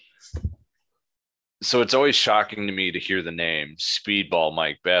 So it's always shocking to me to hear the name Speedball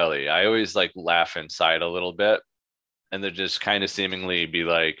Mike Bailey. I always like laugh inside a little bit, and they just kind of seemingly be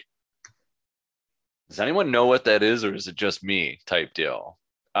like, does anyone know what that is, or is it just me type deal?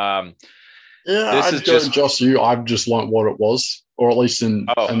 Yeah, this I is don't just you. I've just learned what it was, or at least in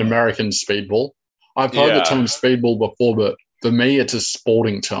Oh. an American speedball. I've heard the Yeah. term speedball before, but for me, it's a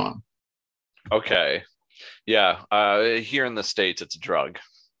sporting term. Okay. Yeah. Here in the States, it's a drug.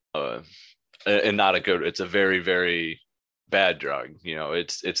 And not a good, it's a very, very bad drug.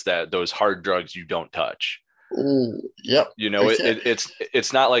 It's those hard drugs you don't touch. Ooh, yep. Okay.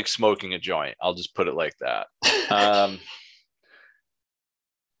 It's not like smoking a joint. I'll just put it like that.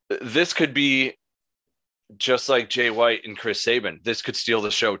 This could be just like Jay White and Chris Sabin. This could steal the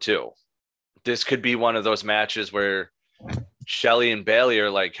show too. This could be one of those matches where Shelley and Bailey are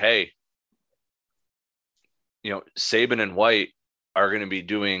like, hey, Sabin and White are going to be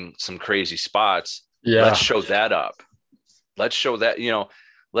doing some crazy spots. Yeah. Let's show that up. Let's show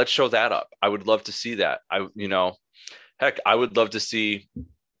that up. I would love to see that. I would love to see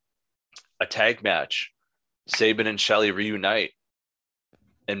a tag match, Sabin and Shelley reunite,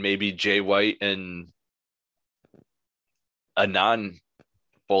 and maybe Jay White and a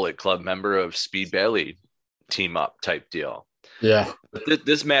non-Bullet Club member of Speed Bailey team up type deal. Yeah. But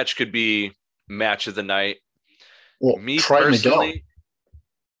this match could be match of the night. Well, Me Trey personally,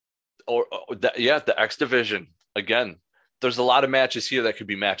 the X Division again. There's a lot of matches here that could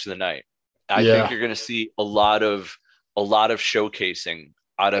be match of the night. I think you're going to see a lot of showcasing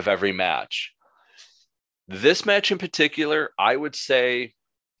out of every match. This match in particular, I would say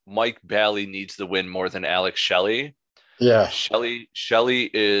Mike Bailey needs the win more than Alex Shelley. Yeah.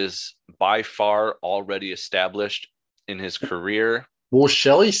 Shelley is by far already established in his career. Well,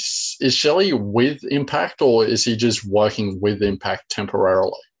 is Shelley with Impact, or is he just working with Impact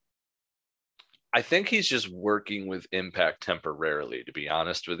temporarily? I think he's just working with Impact temporarily, to be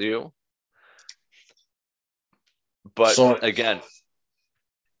honest with you. But again,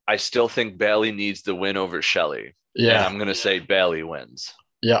 I still think Bailey needs the win over Shelley. Yeah. And I'm going to say Bailey wins.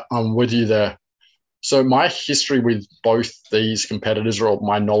 Yeah, I'm with you there. So my history with both these competitors, or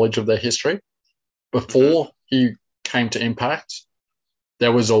my knowledge of their history, before he came to Impact,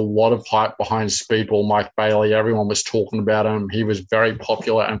 there was a lot of hype behind Speedball Mike Bailey. Everyone was talking about him. He was very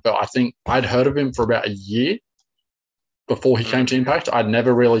popular. And I think I'd heard of him for about a year before he came to Impact. I'd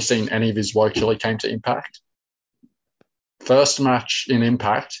never really seen any of his work till he came to Impact. First match in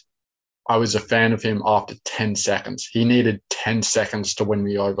Impact, I was a fan of him after 10 seconds. He needed 10 seconds to win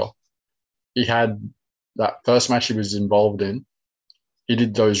me over. He had that first match he was involved in. He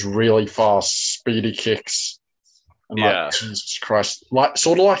did those really fast, speedy kicks. And Jesus Christ.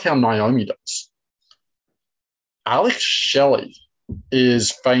 Sort of like how Naomi does. Alex Shelley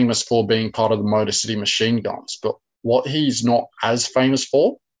is famous for being part of the Motor City Machine Guns, but what he's not as famous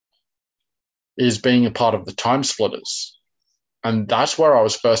for is being a part of the Time Splitters. And that's where I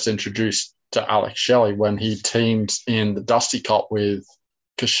was first introduced to Alex Shelley, when he teamed in the Dusty Cup with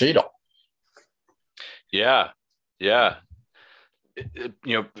Kushida. Yeah.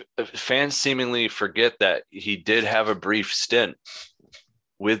 Fans seemingly forget that he did have a brief stint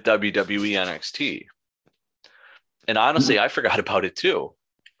with WWE NXT. And honestly, I forgot about it too.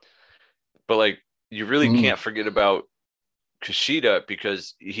 But you really can't forget about Kushida,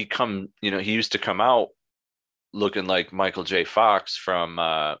 because he used to come out looking like Michael J. Fox from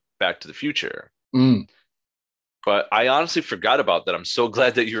Back to the Future. Mm. But I honestly forgot about that. I'm so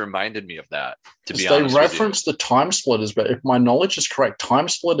glad that you reminded me of that, to be They honest with you. reference the Time Splitters, but if my knowledge is correct, Time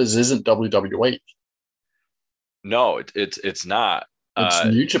Splitters isn't WWE. No, it's not. It's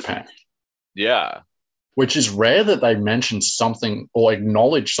New Japan. Yeah. Which is rare that they mention something or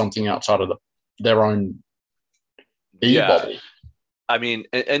acknowledge something outside of their own bubble. I mean,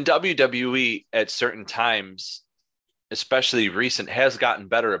 and WWE at certain times, especially recent, has gotten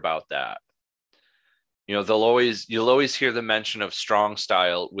better about that. You know, you'll always hear the mention of strong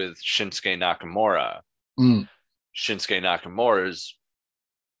style with Shinsuke Nakamura. Mm. Shinsuke Nakamura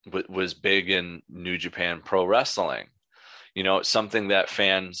was big in New Japan Pro Wrestling. You know, something that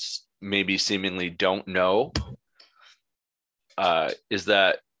fans maybe seemingly don't know is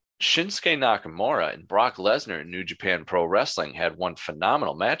that Shinsuke Nakamura and Brock Lesnar in New Japan Pro Wrestling had one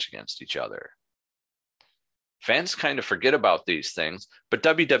phenomenal match against each other. Fans kind of forget about these things, but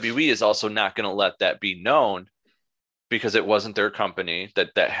WWE is also not going to let that be known because it wasn't their company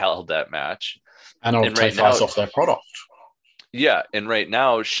that held that match. And it'll take eyes off their product. Yeah, and right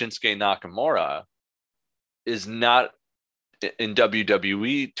now, Shinsuke Nakamura is not, in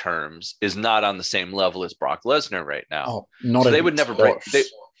WWE terms, is not on the same level as Brock Lesnar right now. Oh, not so they would never bring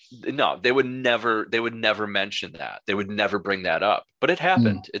they would never mention that. They would never bring that up. But it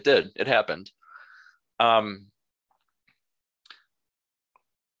happened. It did. It happened.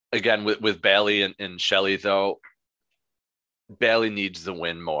 Again, with Bayley and Shelley, though, Bayley needs the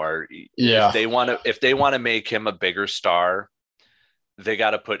win more. Yeah. If they want to make him a bigger star, they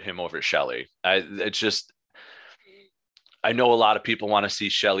got to put him over Shelley. I know a lot of people want to see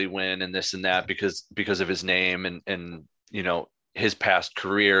Shelley win and this and that because of his name and you know, his past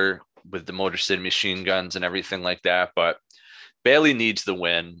career with the Motor City Machine Guns and everything like that. But Bayley needs the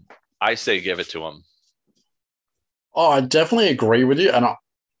win. I say give it to him. Oh, I definitely agree with you, and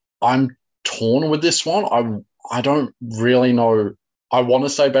I'm torn with this one. I don't really know. I want to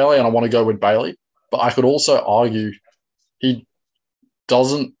say Bayley, and I want to go with Bayley, but I could also argue he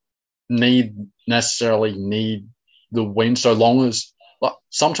doesn't necessarily need the win, so long as, like,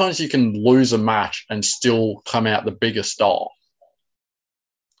 sometimes you can lose a match and still come out the bigger star.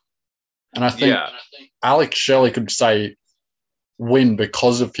 And I think Alex Shelley could say win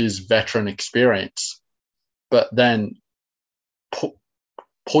because of his veteran experience, but then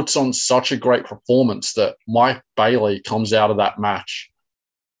puts on such a great performance that Mike Bayley comes out of that match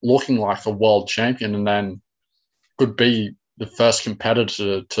looking like a world champion and then could be the first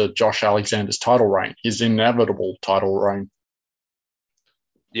competitor to Josh Alexander's title reign, his inevitable title reign.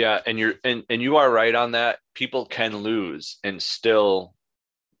 Yeah, and you are right on that. People can lose and still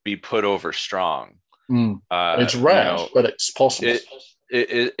be put over strong. It's rare, but it's possible.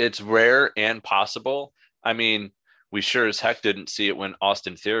 It's rare and possible. I mean, we sure as heck didn't see it when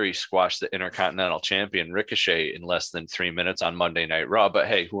Austin Theory squashed the Intercontinental Champion Ricochet in less than 3 minutes on Monday Night Raw. But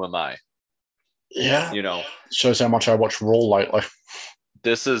hey, who am I? Yeah, you know, shows how much I watch Raw lately.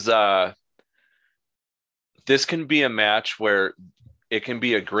 This can be a match where it can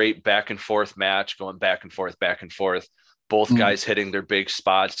be a great back and forth match, going back and forth, back and forth. Both guys hitting their big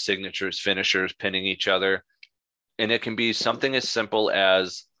spots, signatures, finishers, pinning each other. And it can be something as simple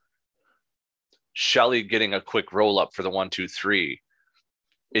as Shelley getting a quick roll up for the 1, 2, 3.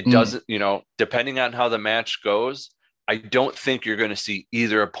 It doesn't, you know, depending on how the match goes, I don't think you're going to see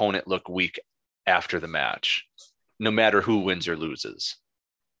either opponent look weak after the match, no matter who wins or loses.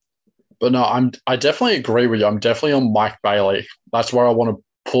 But no, I definitely agree with you. I'm definitely on Mike Bayley. That's where I want to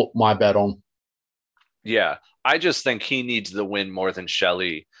put my bet on. Yeah, I just think he needs the win more than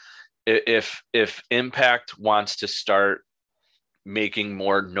Shelley. If Impact wants to start making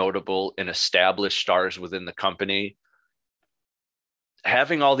more notable and established stars within the company,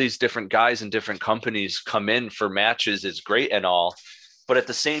 having all these different guys in different companies come in for matches is great and all, but at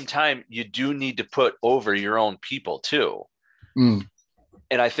the same time, you do need to put over your own people too.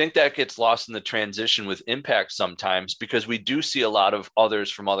 And I think that gets lost in the transition with Impact sometimes because we do see a lot of others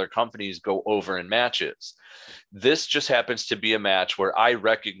from other companies go over in matches. This just happens to be a match where I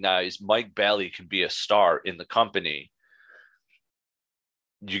recognize Mike Bayley can be a star in the company.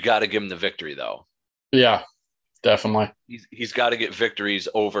 You got to give him the victory, though. Yeah, definitely. He's got to get victories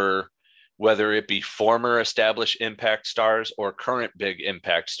over whether it be former established Impact stars or current big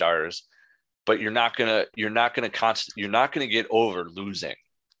Impact stars. But you're not gonna get over losing.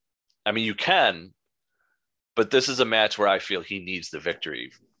 I mean, you can, but this is a match where I feel he needs the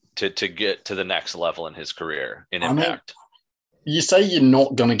victory to get to the next level in his career in Impact. I mean, you say you're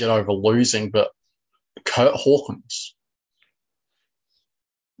not going to get over losing, but Kurt Hawkins,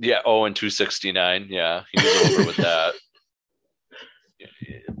 Yeah. Oh, and 269. Yeah. He was over with that.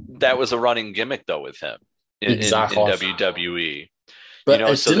 That was a running gimmick though with him in Exactly. WWE. But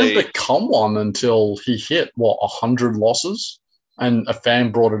it So didn't become one until he hit 100 losses, and a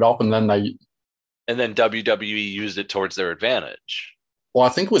fan brought it up, and then WWE used it towards their advantage. Well, I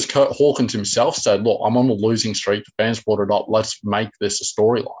think it was Kurt Hawkins himself said, "Look, I'm on a losing streak. The fans brought it up. Let's make this a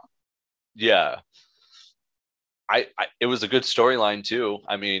storyline." Yeah, it was a good storyline too.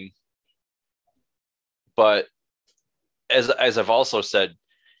 I mean, but as I've also said,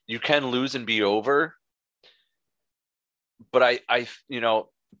 you can lose and be over. But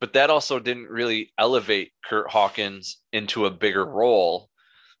but that also didn't really elevate Kurt Hawkins into a bigger role.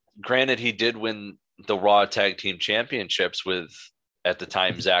 Granted, he did win the Raw Tag Team Championships with, at the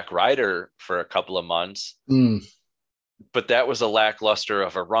time, Zack Ryder for a couple of months. But that was a lackluster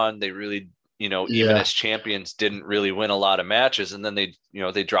of a run. They really, even as champions, didn't really win a lot of matches. And then they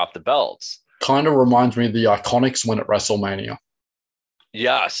dropped the belts. Kind of reminds me of the Iconics win at WrestleMania.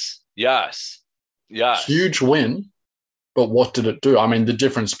 Yes. Huge win. But what did it do? I mean, the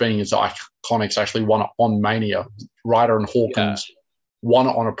difference being is the Iconics actually won it on Mania. Ryder and Hawkins won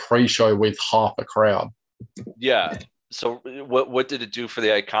it on a pre-show with half a crowd. Yeah. So what did it do for the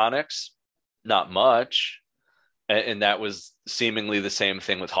Iconics? Not much. And that was seemingly the same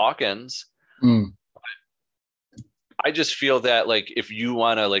thing with Hawkins. I just feel that, like, if you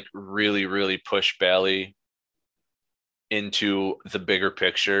want to, like, really, really push Bayley into the bigger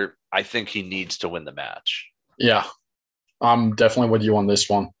picture, I think he needs to win the match. Yeah. I'm definitely with you on this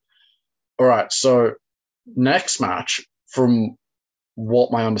one. All right, so next match, from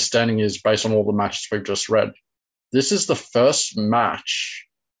what my understanding is based on all the matches we've just read, this is the first match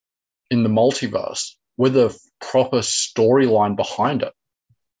in the multiverse with a proper storyline behind it.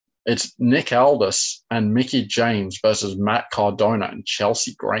 It's Nick Aldis and Mickie James versus Matt Cardona and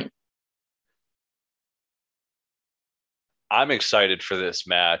Chelsea Green. I'm excited for this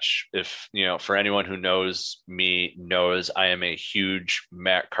match. If, for anyone who knows me, knows I am a huge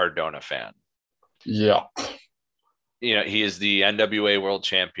Matt Cardona fan. Yeah. He is the NWA World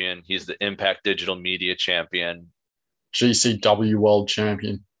Champion. He's the Impact Digital Media Champion. GCW World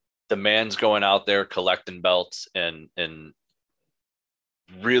Champion. The man's going out there collecting belts and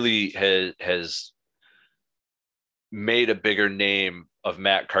really has made a bigger name of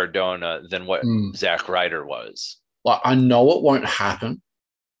Matt Cardona than what Zack Ryder was. Like, I know it won't happen,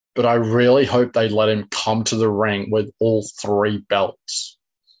 but I really hope they let him come to the ring with all 3 belts.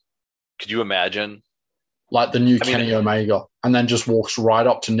 Could you imagine? Like the new Kenny Omega, and then just walks right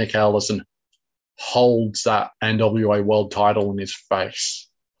up to Nick Aldis and holds that NWA World title in his face.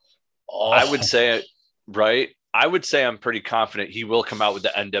 Oh. I would say, right? I would say I'm pretty confident he will come out with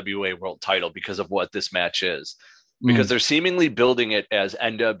the NWA World title because of what this match is. Because they're seemingly building it as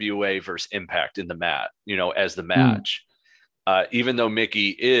NWA versus Impact in the mat, as the match. Even though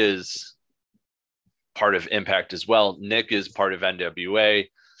Mickie is part of Impact as well, Nick is part of NWA,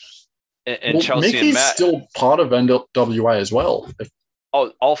 and Chelsea Mickey's and Matt still part of NWA as well.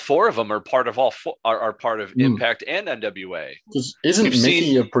 All 4 of them are part of are part of Impact and NWA. Isn't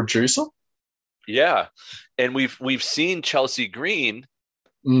Mickie a producer? Yeah, and we've seen Chelsea Green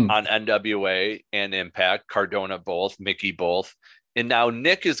on NWA and Impact, Cardona both, Mickie both, and now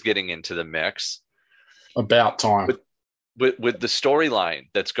Nick is getting into the mix. About time. With the storyline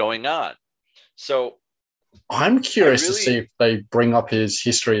that's going on. So I'm curious to see if they bring up his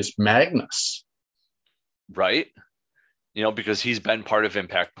history as Magnus. Right? Because he's been part of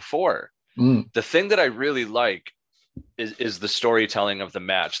Impact before. The thing that I really like is the storytelling of the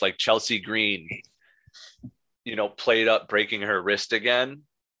match. Like Chelsea Green, played up breaking her wrist again.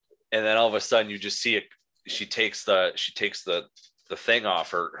 And then all of a sudden you just see it. She takes the thing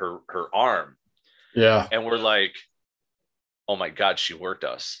off her arm. Yeah. And we're like, oh my God, she worked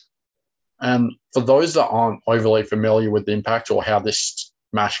us. And for those that aren't overly familiar with Impact or how this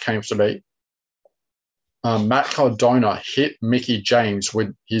match came to be, Matt Cardona hit Mickie James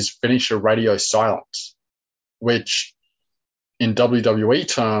with his finisher Radio Silence, which in WWE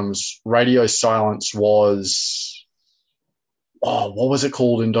terms, Radio Silence was... what was it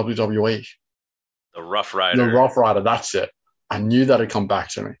called in WWE? The Rough Rider. The Rough Rider, that's it. I knew that had come back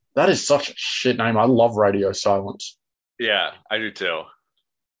to me. That is such a shit name. I love Radio Silence. Yeah, I do too.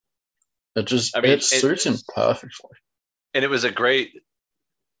 It suits him perfectly. And it was a great...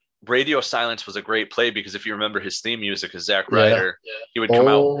 Radio Silence was a great play because if you remember his theme music is Zack Ryder, he would come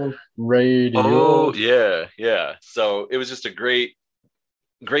out. Radio. Oh, yeah. So it was just a great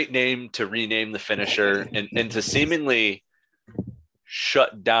name to rename the finisher and to seemingly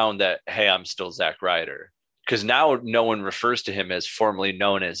shut down that, hey, I'm still Zack Ryder. because now no one refers to him as formerly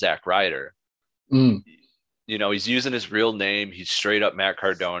known as Zack Ryder. Mm. You know, he's using his real name. He's straight up Matt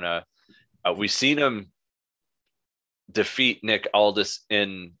Cardona. We've seen him defeat Nick Aldis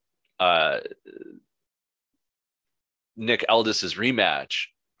in Nick Aldis's rematch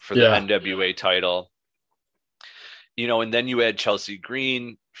for the NWA title. You know, and then you add Chelsea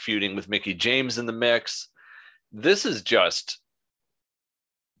Green feuding with Mickie James in the mix. This is going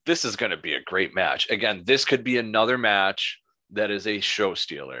to be a great match. Again, this could be another match that is a show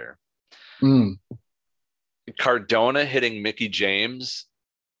stealer. Mm. Cardona hitting Mickie James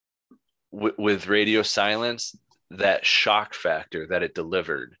with radio silence, that shock factor that it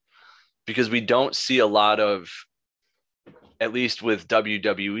delivered, because we don't see a lot of, at least with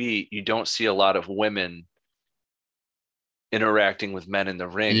WWE, you don't see a lot of women interacting with men in the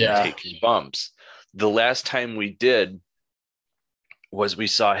ring and taking bumps. The last time we did was we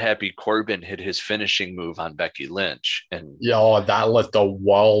saw Happy Corbin hit his finishing move on Becky Lynch, and that lit the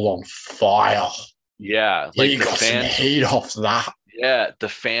world on fire. Yeah, like he got some heat off that. Yeah, the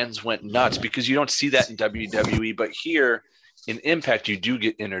fans went nuts because you don't see that in WWE, but here in Impact you do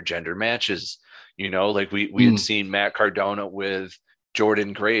get intergender matches. You know, like we had seen Matt Cardona with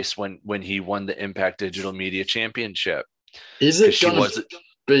Jordan Grace when he won the Impact Digital Media Championship. Is it going to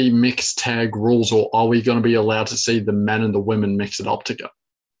be mixed tag rules, or are we going to be allowed to see the men and the women mix it up together?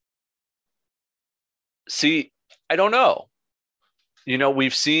 See, I don't know. You know,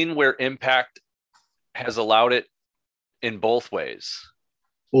 we've seen where Impact has allowed it in both ways.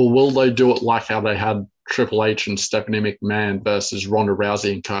 Well, will they do it like how they had Triple H and Stephanie McMahon versus Ronda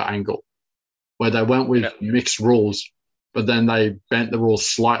Rousey and Kurt Angle, where they went with mixed rules, but then they bent the rules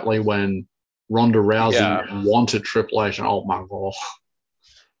slightly when Ronda Rousey wanted Triple H, and oh my God,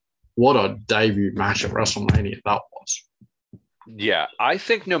 what a debut match at WrestleMania that was. Yeah, I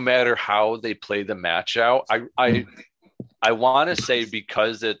think no matter how they play the match out, I want to say,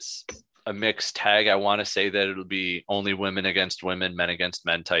 because it's a mixed tag, I want to say that it'll be only women against women, men against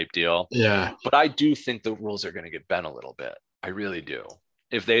men type deal. Yeah. But I do think the rules are going to get bent a little bit. I really do.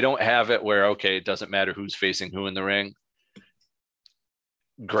 If they don't have it where, okay, it doesn't matter who's facing who in the ring,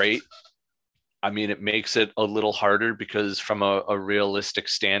 great. I mean, it makes it a little harder because from a realistic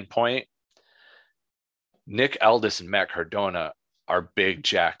standpoint, Nick Aldis and Matt Cardona are big,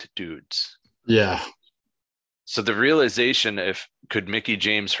 jacked dudes. Yeah. So the realization, could Mickie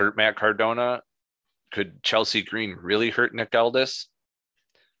James hurt Matt Cardona? Could Chelsea Green really hurt Nick Aldis?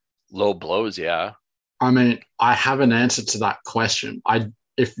 Low blows, yeah. I mean, I have an answer to that question.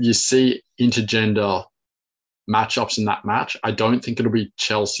 If you see intergender matchups in that match, I don't think it'll be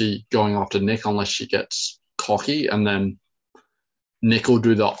Chelsea going after Nick unless she gets cocky, and then Nick will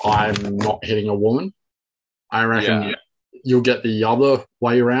do the I'm not hitting a woman. I reckon you'll get the other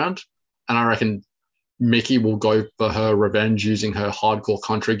way around, and I reckon Mickie will go for her revenge using her hardcore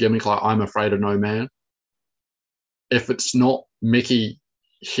country gimmick, like I'm afraid of no man. If it's not Mickie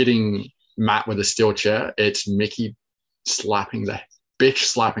hitting Matt with a steel chair, it's Mickie slapping the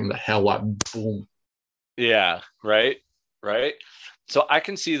hell out. Boom. Yeah, right. So I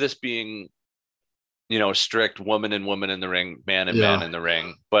can see this being, strict woman and woman in the ring, man and man in the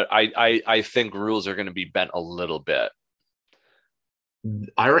ring. But I think rules are going to be bent a little bit.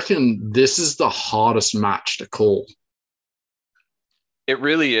 I reckon this is the hardest match to call. It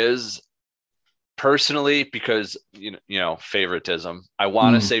really is, personally, because, favoritism. I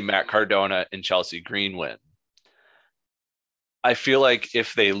want to say Matt Cardona and Chelsea Green win. I feel like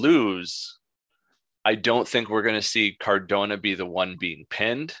if they lose, I don't think we're going to see Cardona be the one being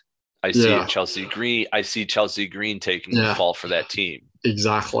pinned. I see Chelsea Green taking the fall for that team.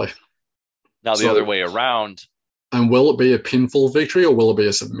 Exactly. Now the other way around. And will it be a pinfall victory or will it be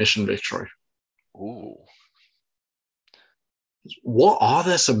a submission victory? Ooh. What are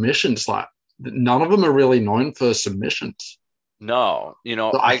their submissions like? None of them are really known for submissions. No,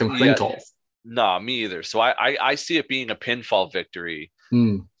 that I can think of. No, me either. So I see it being a pinfall victory.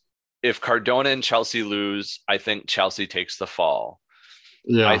 Mm. If Cardona and Chelsea lose, I think Chelsea takes the fall.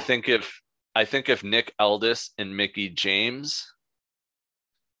 Yeah. I think if Nick Aldis and Mickie James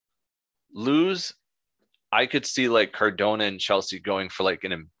lose, I could see like Cardona and Chelsea going for like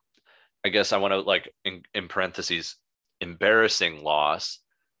I guess I want to like in parentheses, embarrassing loss.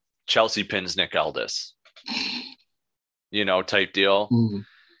 Chelsea pins Nick Aldis, type deal. Mm.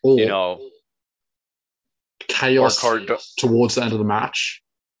 Or chaos towards the end of the match.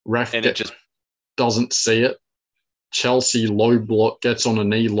 Ref and it just doesn't see it. Chelsea gets on a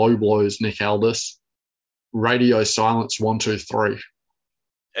knee, low blows Nick Aldis. Radio silence 1, 2, 3.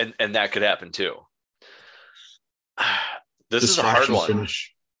 And that could happen too. This is a hard one.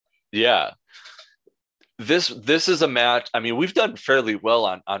 Finish. Yeah. this is a match. I mean, we've done fairly well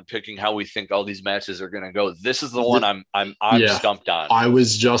on picking how we think all these matches are going to go. This is the one I'm Yeah. stumped on. I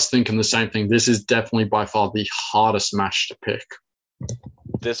was just thinking the same thing. This is definitely by far the hardest match to pick.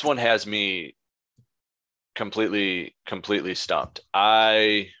 This one has me completely stumped.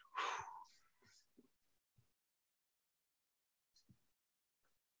 I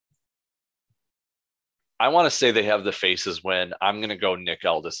want to say they have the faces win. I'm going to go Nick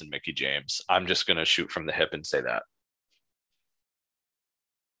Aldis and Mickie James. I'm just going to shoot from the hip and say that.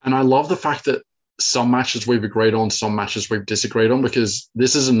 And I love the fact that some matches we've agreed on, some matches we've disagreed on, because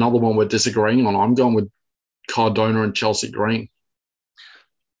this is another one we're disagreeing on. I'm going with Cardona and Chelsea Green.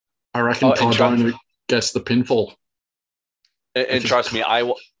 I reckon Cardona gets the pinfall. And trust me, I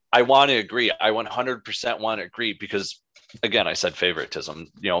want to agree. I 100% want to agree because, again, I said favoritism.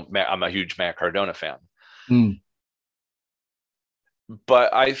 I'm a huge Matt Cardona fan.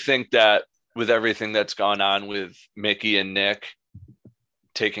 But I think that with everything that's gone on with Mickie and Nick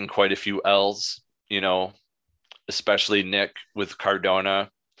taking quite a few L's, especially Nick with Cardona,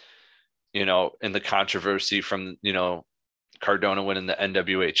 and the controversy from, Cardona winning the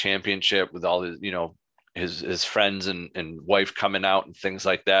NWA championship with all his friends and wife coming out and things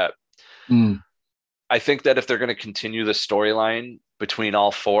like that. I think that if they're going to continue the storyline between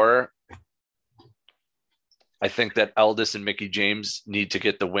all four, I think that Aldis and Mickie James need to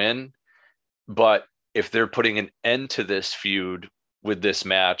get the win. But if they're putting an end to this feud with this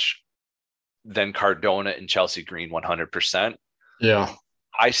match, then Cardona and Chelsea Green 100%. Yeah.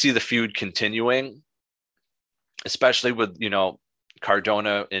 I see the feud continuing, especially with,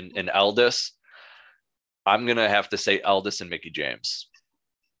 Cardona and Aldis. I'm going to have to say Aldis and Mickie James.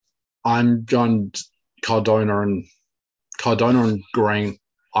 I'm going Cardona and Green.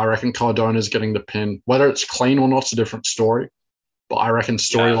 I reckon Cardona's getting the pin. Whether it's clean or not, it's a different story. But I reckon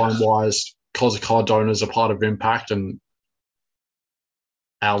storyline-wise, because Cardona's a part of Impact and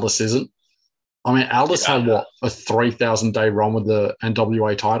Aldis isn't. I mean, Aldis had, a 3,000-day run with the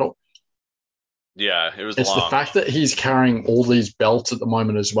NWA title? Yeah, it was long. It's the fact that he's carrying all these belts at the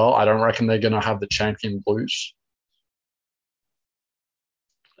moment as well. I don't reckon they're going to have the champion lose.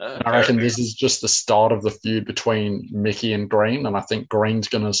 I reckon this is just the start of the feud between Mickie and Green, and I think Green's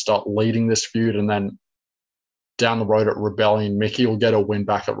going to start leading this feud, and then down the road at Rebellion, Mickie will get a win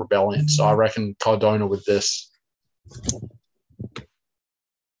back at Rebellion. So I reckon Cardona with this.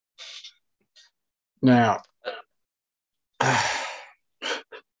 Now, the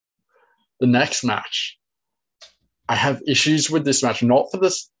next match, I have issues with this match, not for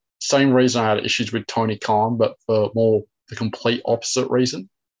the same reason I had issues with Tony Khan, but for more the complete opposite reason.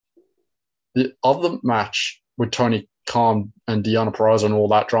 The other match with Tony Khan and Deonna Purrazzo and all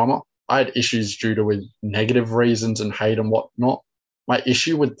that drama, I had issues due to with negative reasons and hate and whatnot. My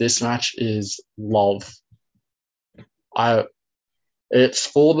issue with this match is love. It's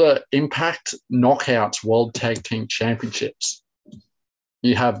for the Impact Knockouts World Tag Team Championships.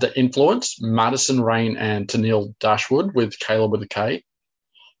 You have the Influence, Madison Rayne and Tennille Dashwood with Kayla with a K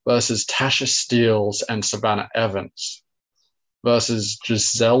versus Tasha Steelz and Savannah Evans versus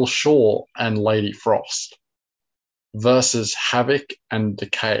Giselle Shaw and Lady Frost versus Havoc and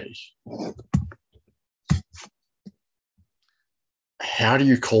Decay. How do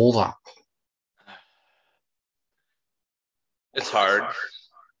you call that? It's hard.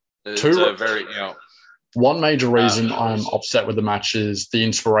 It's a very, One major reason I'm upset with the match is the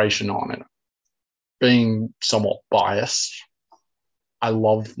inspiration on it. Being somewhat biased, I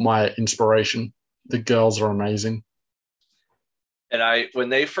love my inspiration. The girls are amazing. And when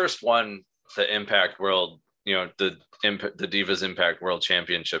they first won the Impact World, the Divas Impact World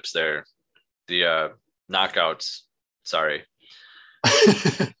Championships there, the knockouts, sorry.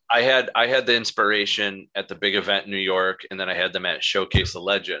 I had the inspiration at the big event in New York, and then I had them at Showcase of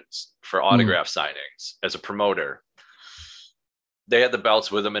Legends for autograph signings as a promoter. They had the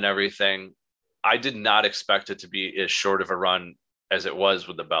belts with them and everything. I did not expect it to be as short of a run as it was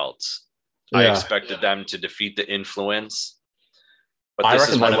with the belts. Yeah. I expected them to defeat the Influence, but this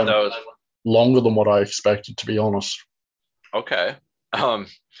is one of those longer than what I expected, to be honest. Okay.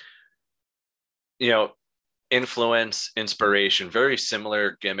 Influence, inspiration, very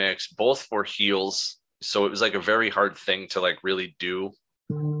similar gimmicks, both for heels. So it was like a very hard thing to like really do,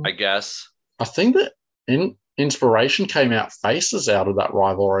 I guess. I think that inspiration came out faces out of that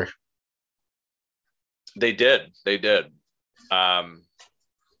rivalry. They did.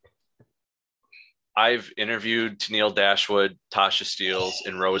 I've interviewed Tennille Dashwood, Tasha Steelz,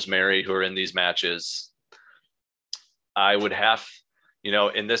 and Rosemary, who are in these matches. I would have,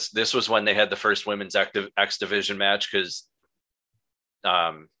 and this was when they had the first women's X Division match, because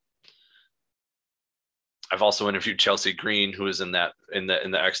I've also interviewed Chelsea Green, who was in the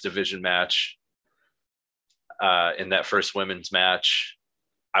X Division match, in that first women's match.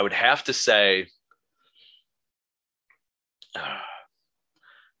 I would have to say,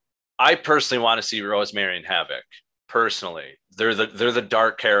 I personally want to see Rosemary and Havoc. Personally, they're the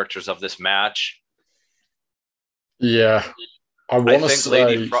dark characters of this match. Yeah, I want to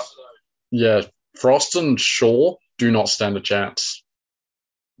say, yeah, Frost and Shaw do not stand a chance.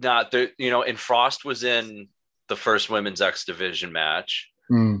 Not the, and Frost was in the first women's X Division match,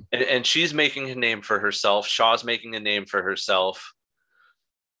 and she's making a name for herself. Shaw's making a name for herself.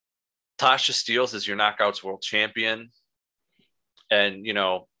 Tasha Steelz is your Knockouts World Champion, and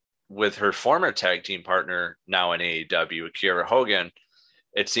with her former tag team partner now in AEW, Kiera Hogan,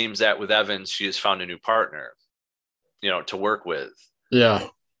 it seems that with Evans she has found a new partner, to work with. Yeah,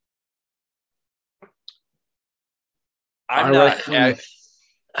 I'm not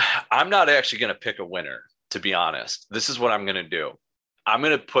actually going to pick a winner, to be honest. This is what I'm going to do. I'm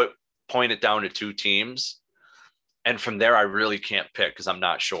going to point it down to two teams. And from there, I really can't pick because I'm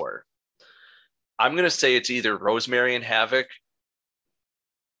not sure. I'm going to say it's either Rosemary and Havoc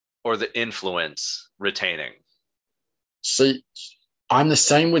or the Influence retaining. See, I'm the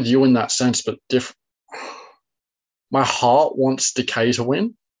same with you in that sense, but different. My heart wants Decay to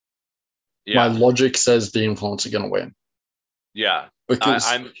win. Yeah. My logic says the Influence are going to win. Yeah, because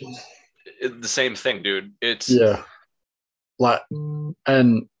I'm the same thing, dude. It's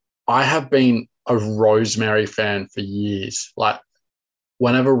and I have been a Rosemary fan for years. Like,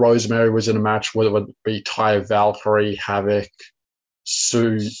 whenever Rosemary was in a match, whether it be Taya Valkyrie, Havoc,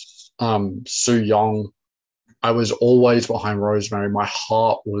 Su Young, I was always behind Rosemary. My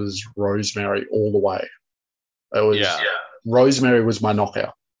heart was Rosemary all the way. It was Rosemary was my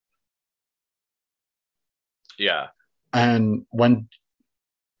knockout. Yeah. And when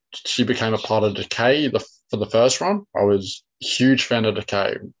she became a part of Decay for the first run, I was a huge fan of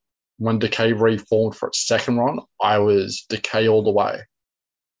Decay. When Decay reformed for its second run, I was Decay all the way.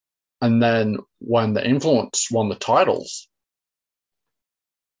 And then when the Influence won the titles,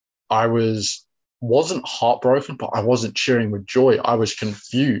 I wasn't heartbroken, but I wasn't cheering with joy. I was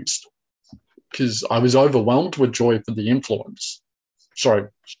confused because I was overwhelmed with joy for the Influence. Sorry,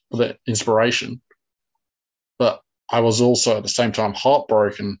 for the Inspiration. But I was also at the same time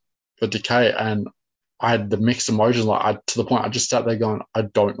heartbroken for Decay, and I had the mixed emotions. To the point I just sat there going, I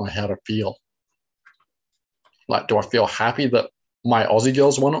don't know how to feel. Like, do I feel happy that my Aussie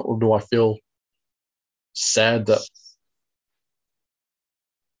girls won it, or do I feel sad that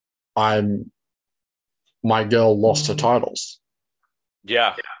my girl lost her titles?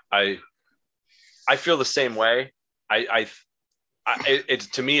 Yeah, I feel the same way.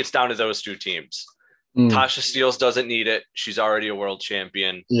 To me, it's down to those two teams. Tasha Steelz doesn't need it. She's already a world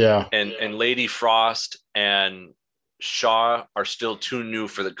champion. Yeah. And Lady Frost and Shaw are still too new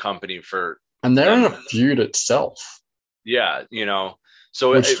for the company and they're in a feud itself. Yeah,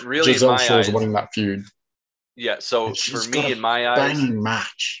 So it really, Giselle in my Shaw's eyes, winning that feud. Yeah, so for me, in my eyes, banging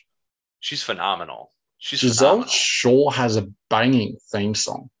match. She's phenomenal. Giselle Shaw has a banging theme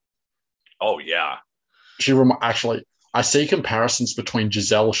song. Oh yeah. Actually, I see comparisons between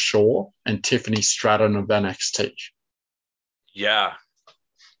Giselle Shaw and Tiffany Stratton of NXT. Yeah.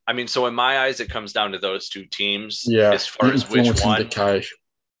 I mean, so in my eyes, it comes down to those two teams. Yeah. As far as which one, Decay.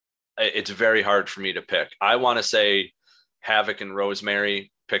 It's very hard for me to pick. I want to say Havoc and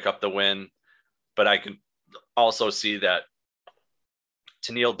Rosemary pick up the win, but I can also see that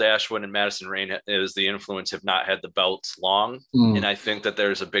Tenille Dashwood and Madison Rain as the Influence have not had the belts long. And I think that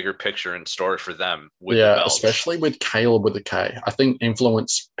there's a bigger picture in store for them with the belts. Especially with Caleb with the K. I think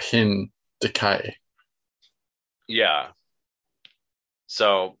Influence pin Decay. Yeah.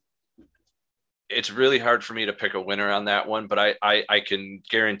 So it's really hard for me to pick a winner on that one, but I can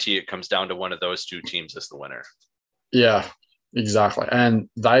guarantee it comes down to one of those two teams as the winner. Yeah, exactly. And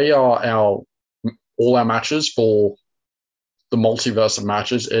they are all our matches for the multiverse of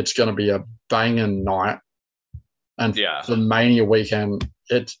matches. It's going to be a banging night. And for Mania weekend,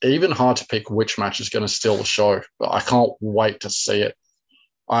 it's even hard to pick which match is going to steal the show, but I can't wait to see it.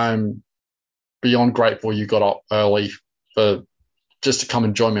 I'm beyond grateful you got up early for just to come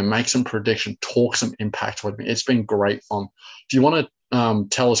and join me and make some prediction, talk some Impact with me. It's been great fun. Do you want to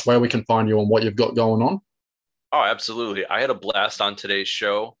tell us where we can find you and what you've got going on? Oh, absolutely. I had a blast on today's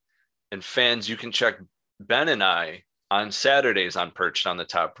show. And fans, you can check Ben and I on Saturdays on Perched on the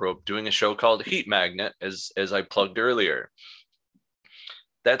Top Rope doing a show called Heat Magnet, as I plugged earlier.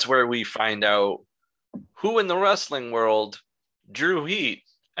 That's where we find out who in the wrestling world drew heat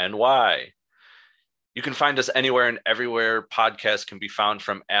and why. You can find us anywhere and everywhere podcasts can be found,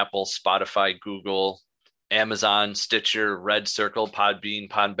 from Apple, Spotify, Google, Amazon, Stitcher, Red Circle, Podbean,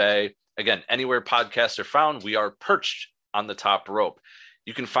 Podbay. Again, anywhere podcasts are found, we are perched on the top rope.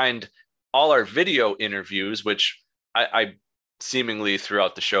 You can find all our video interviews, which I seemingly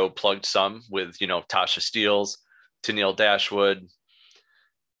throughout the show plugged some with, Tasha Steeles, Tennille Dashwood,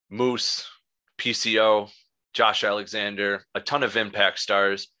 Moose, PCO, Josh Alexander, a ton of Impact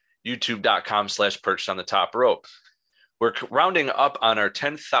stars, youtube.com/perched on the top rope. We're rounding up on our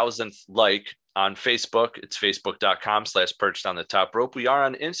 10,000th like on Facebook. It's facebook.com/perched on the top rope. We are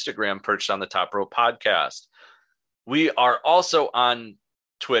on Instagram, Perched on the Top Rope Podcast. We are also on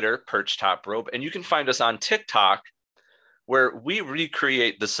Twitter, Perched Top Rope, and you can find us on TikTok, where we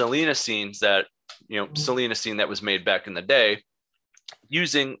recreate the Selena scenes that, Selena scene that was made back in the day,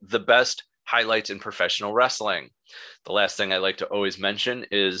 using the best highlights in professional wrestling. The last thing I like to always mention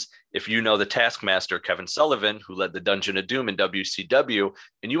is, if you know the Taskmaster, Kevin Sullivan, who led the Dungeon of Doom in WCW,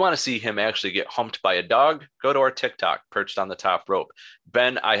 and you want to see him actually get humped by a dog, go to our TikTok, Perched on the Top Rope.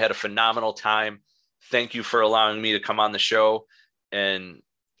 Ben, I had a phenomenal time. Thank you for allowing me to come on the show and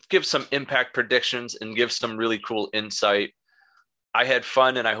give some Impact predictions and give some really cool insight. I had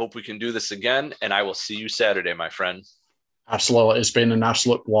fun, and I hope we can do this again, and I will see you Saturday, my friend. Absolutely. It's been an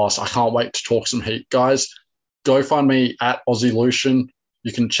absolute blast. I can't wait to talk some heat, guys. Go find me at Aussie Lucian.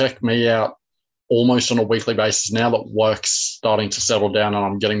 You can check me out almost on a weekly basis now that work's starting to settle down and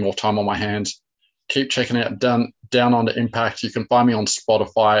I'm getting more time on my hands. Keep checking it down onto Impact. You can find me on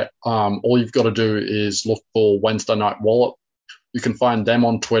Spotify. All you've got to do is look for Wednesday Night Wallop. You can find them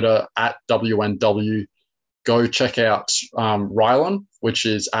on Twitter at WNW. Go check out Rylan, which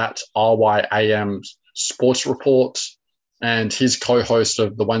is at RYAM Sports Report. And his co-host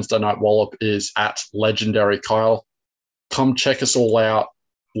of the Wednesday Night Wallop is at Legendary Kyle. Come check us all out.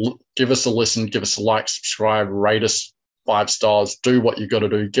 Give us a listen. Give us a like, subscribe, rate us 5 stars. Do what you got to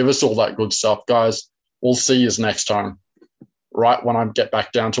do. Give us all that good stuff, guys. We'll see you next time, right when I get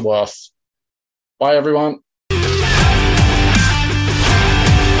back down to earth. Bye, everyone.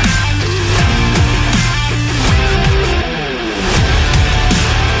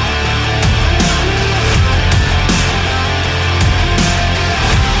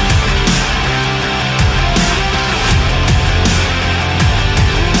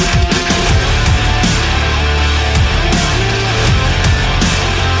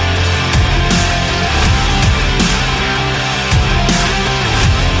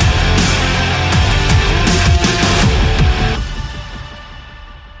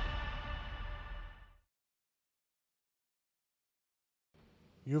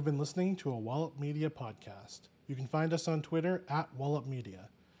 You have been listening to a Wallop Media podcast. You can find us on Twitter at Wallop Media.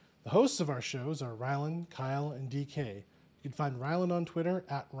 The hosts of our shows are Rylan, Kyle, and DK. You can find Rylan on Twitter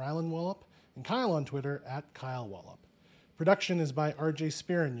at Rylan Wallop and Kyle on Twitter at Kyle Wallop. Production is by RJ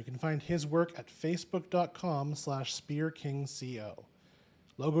Spearin. You can find his work at facebook.com/SpearKingCO.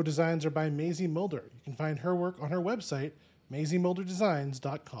 Logo designs are by Maisie Mulder. You can find her work on her website,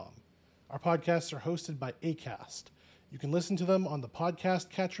 MaisieMulderDesigns.com. Our podcasts are hosted by Acast. You can listen to them on the podcast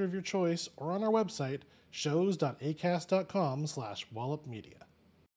catcher of your choice or on our website, shows.acast.com/wallopmedia.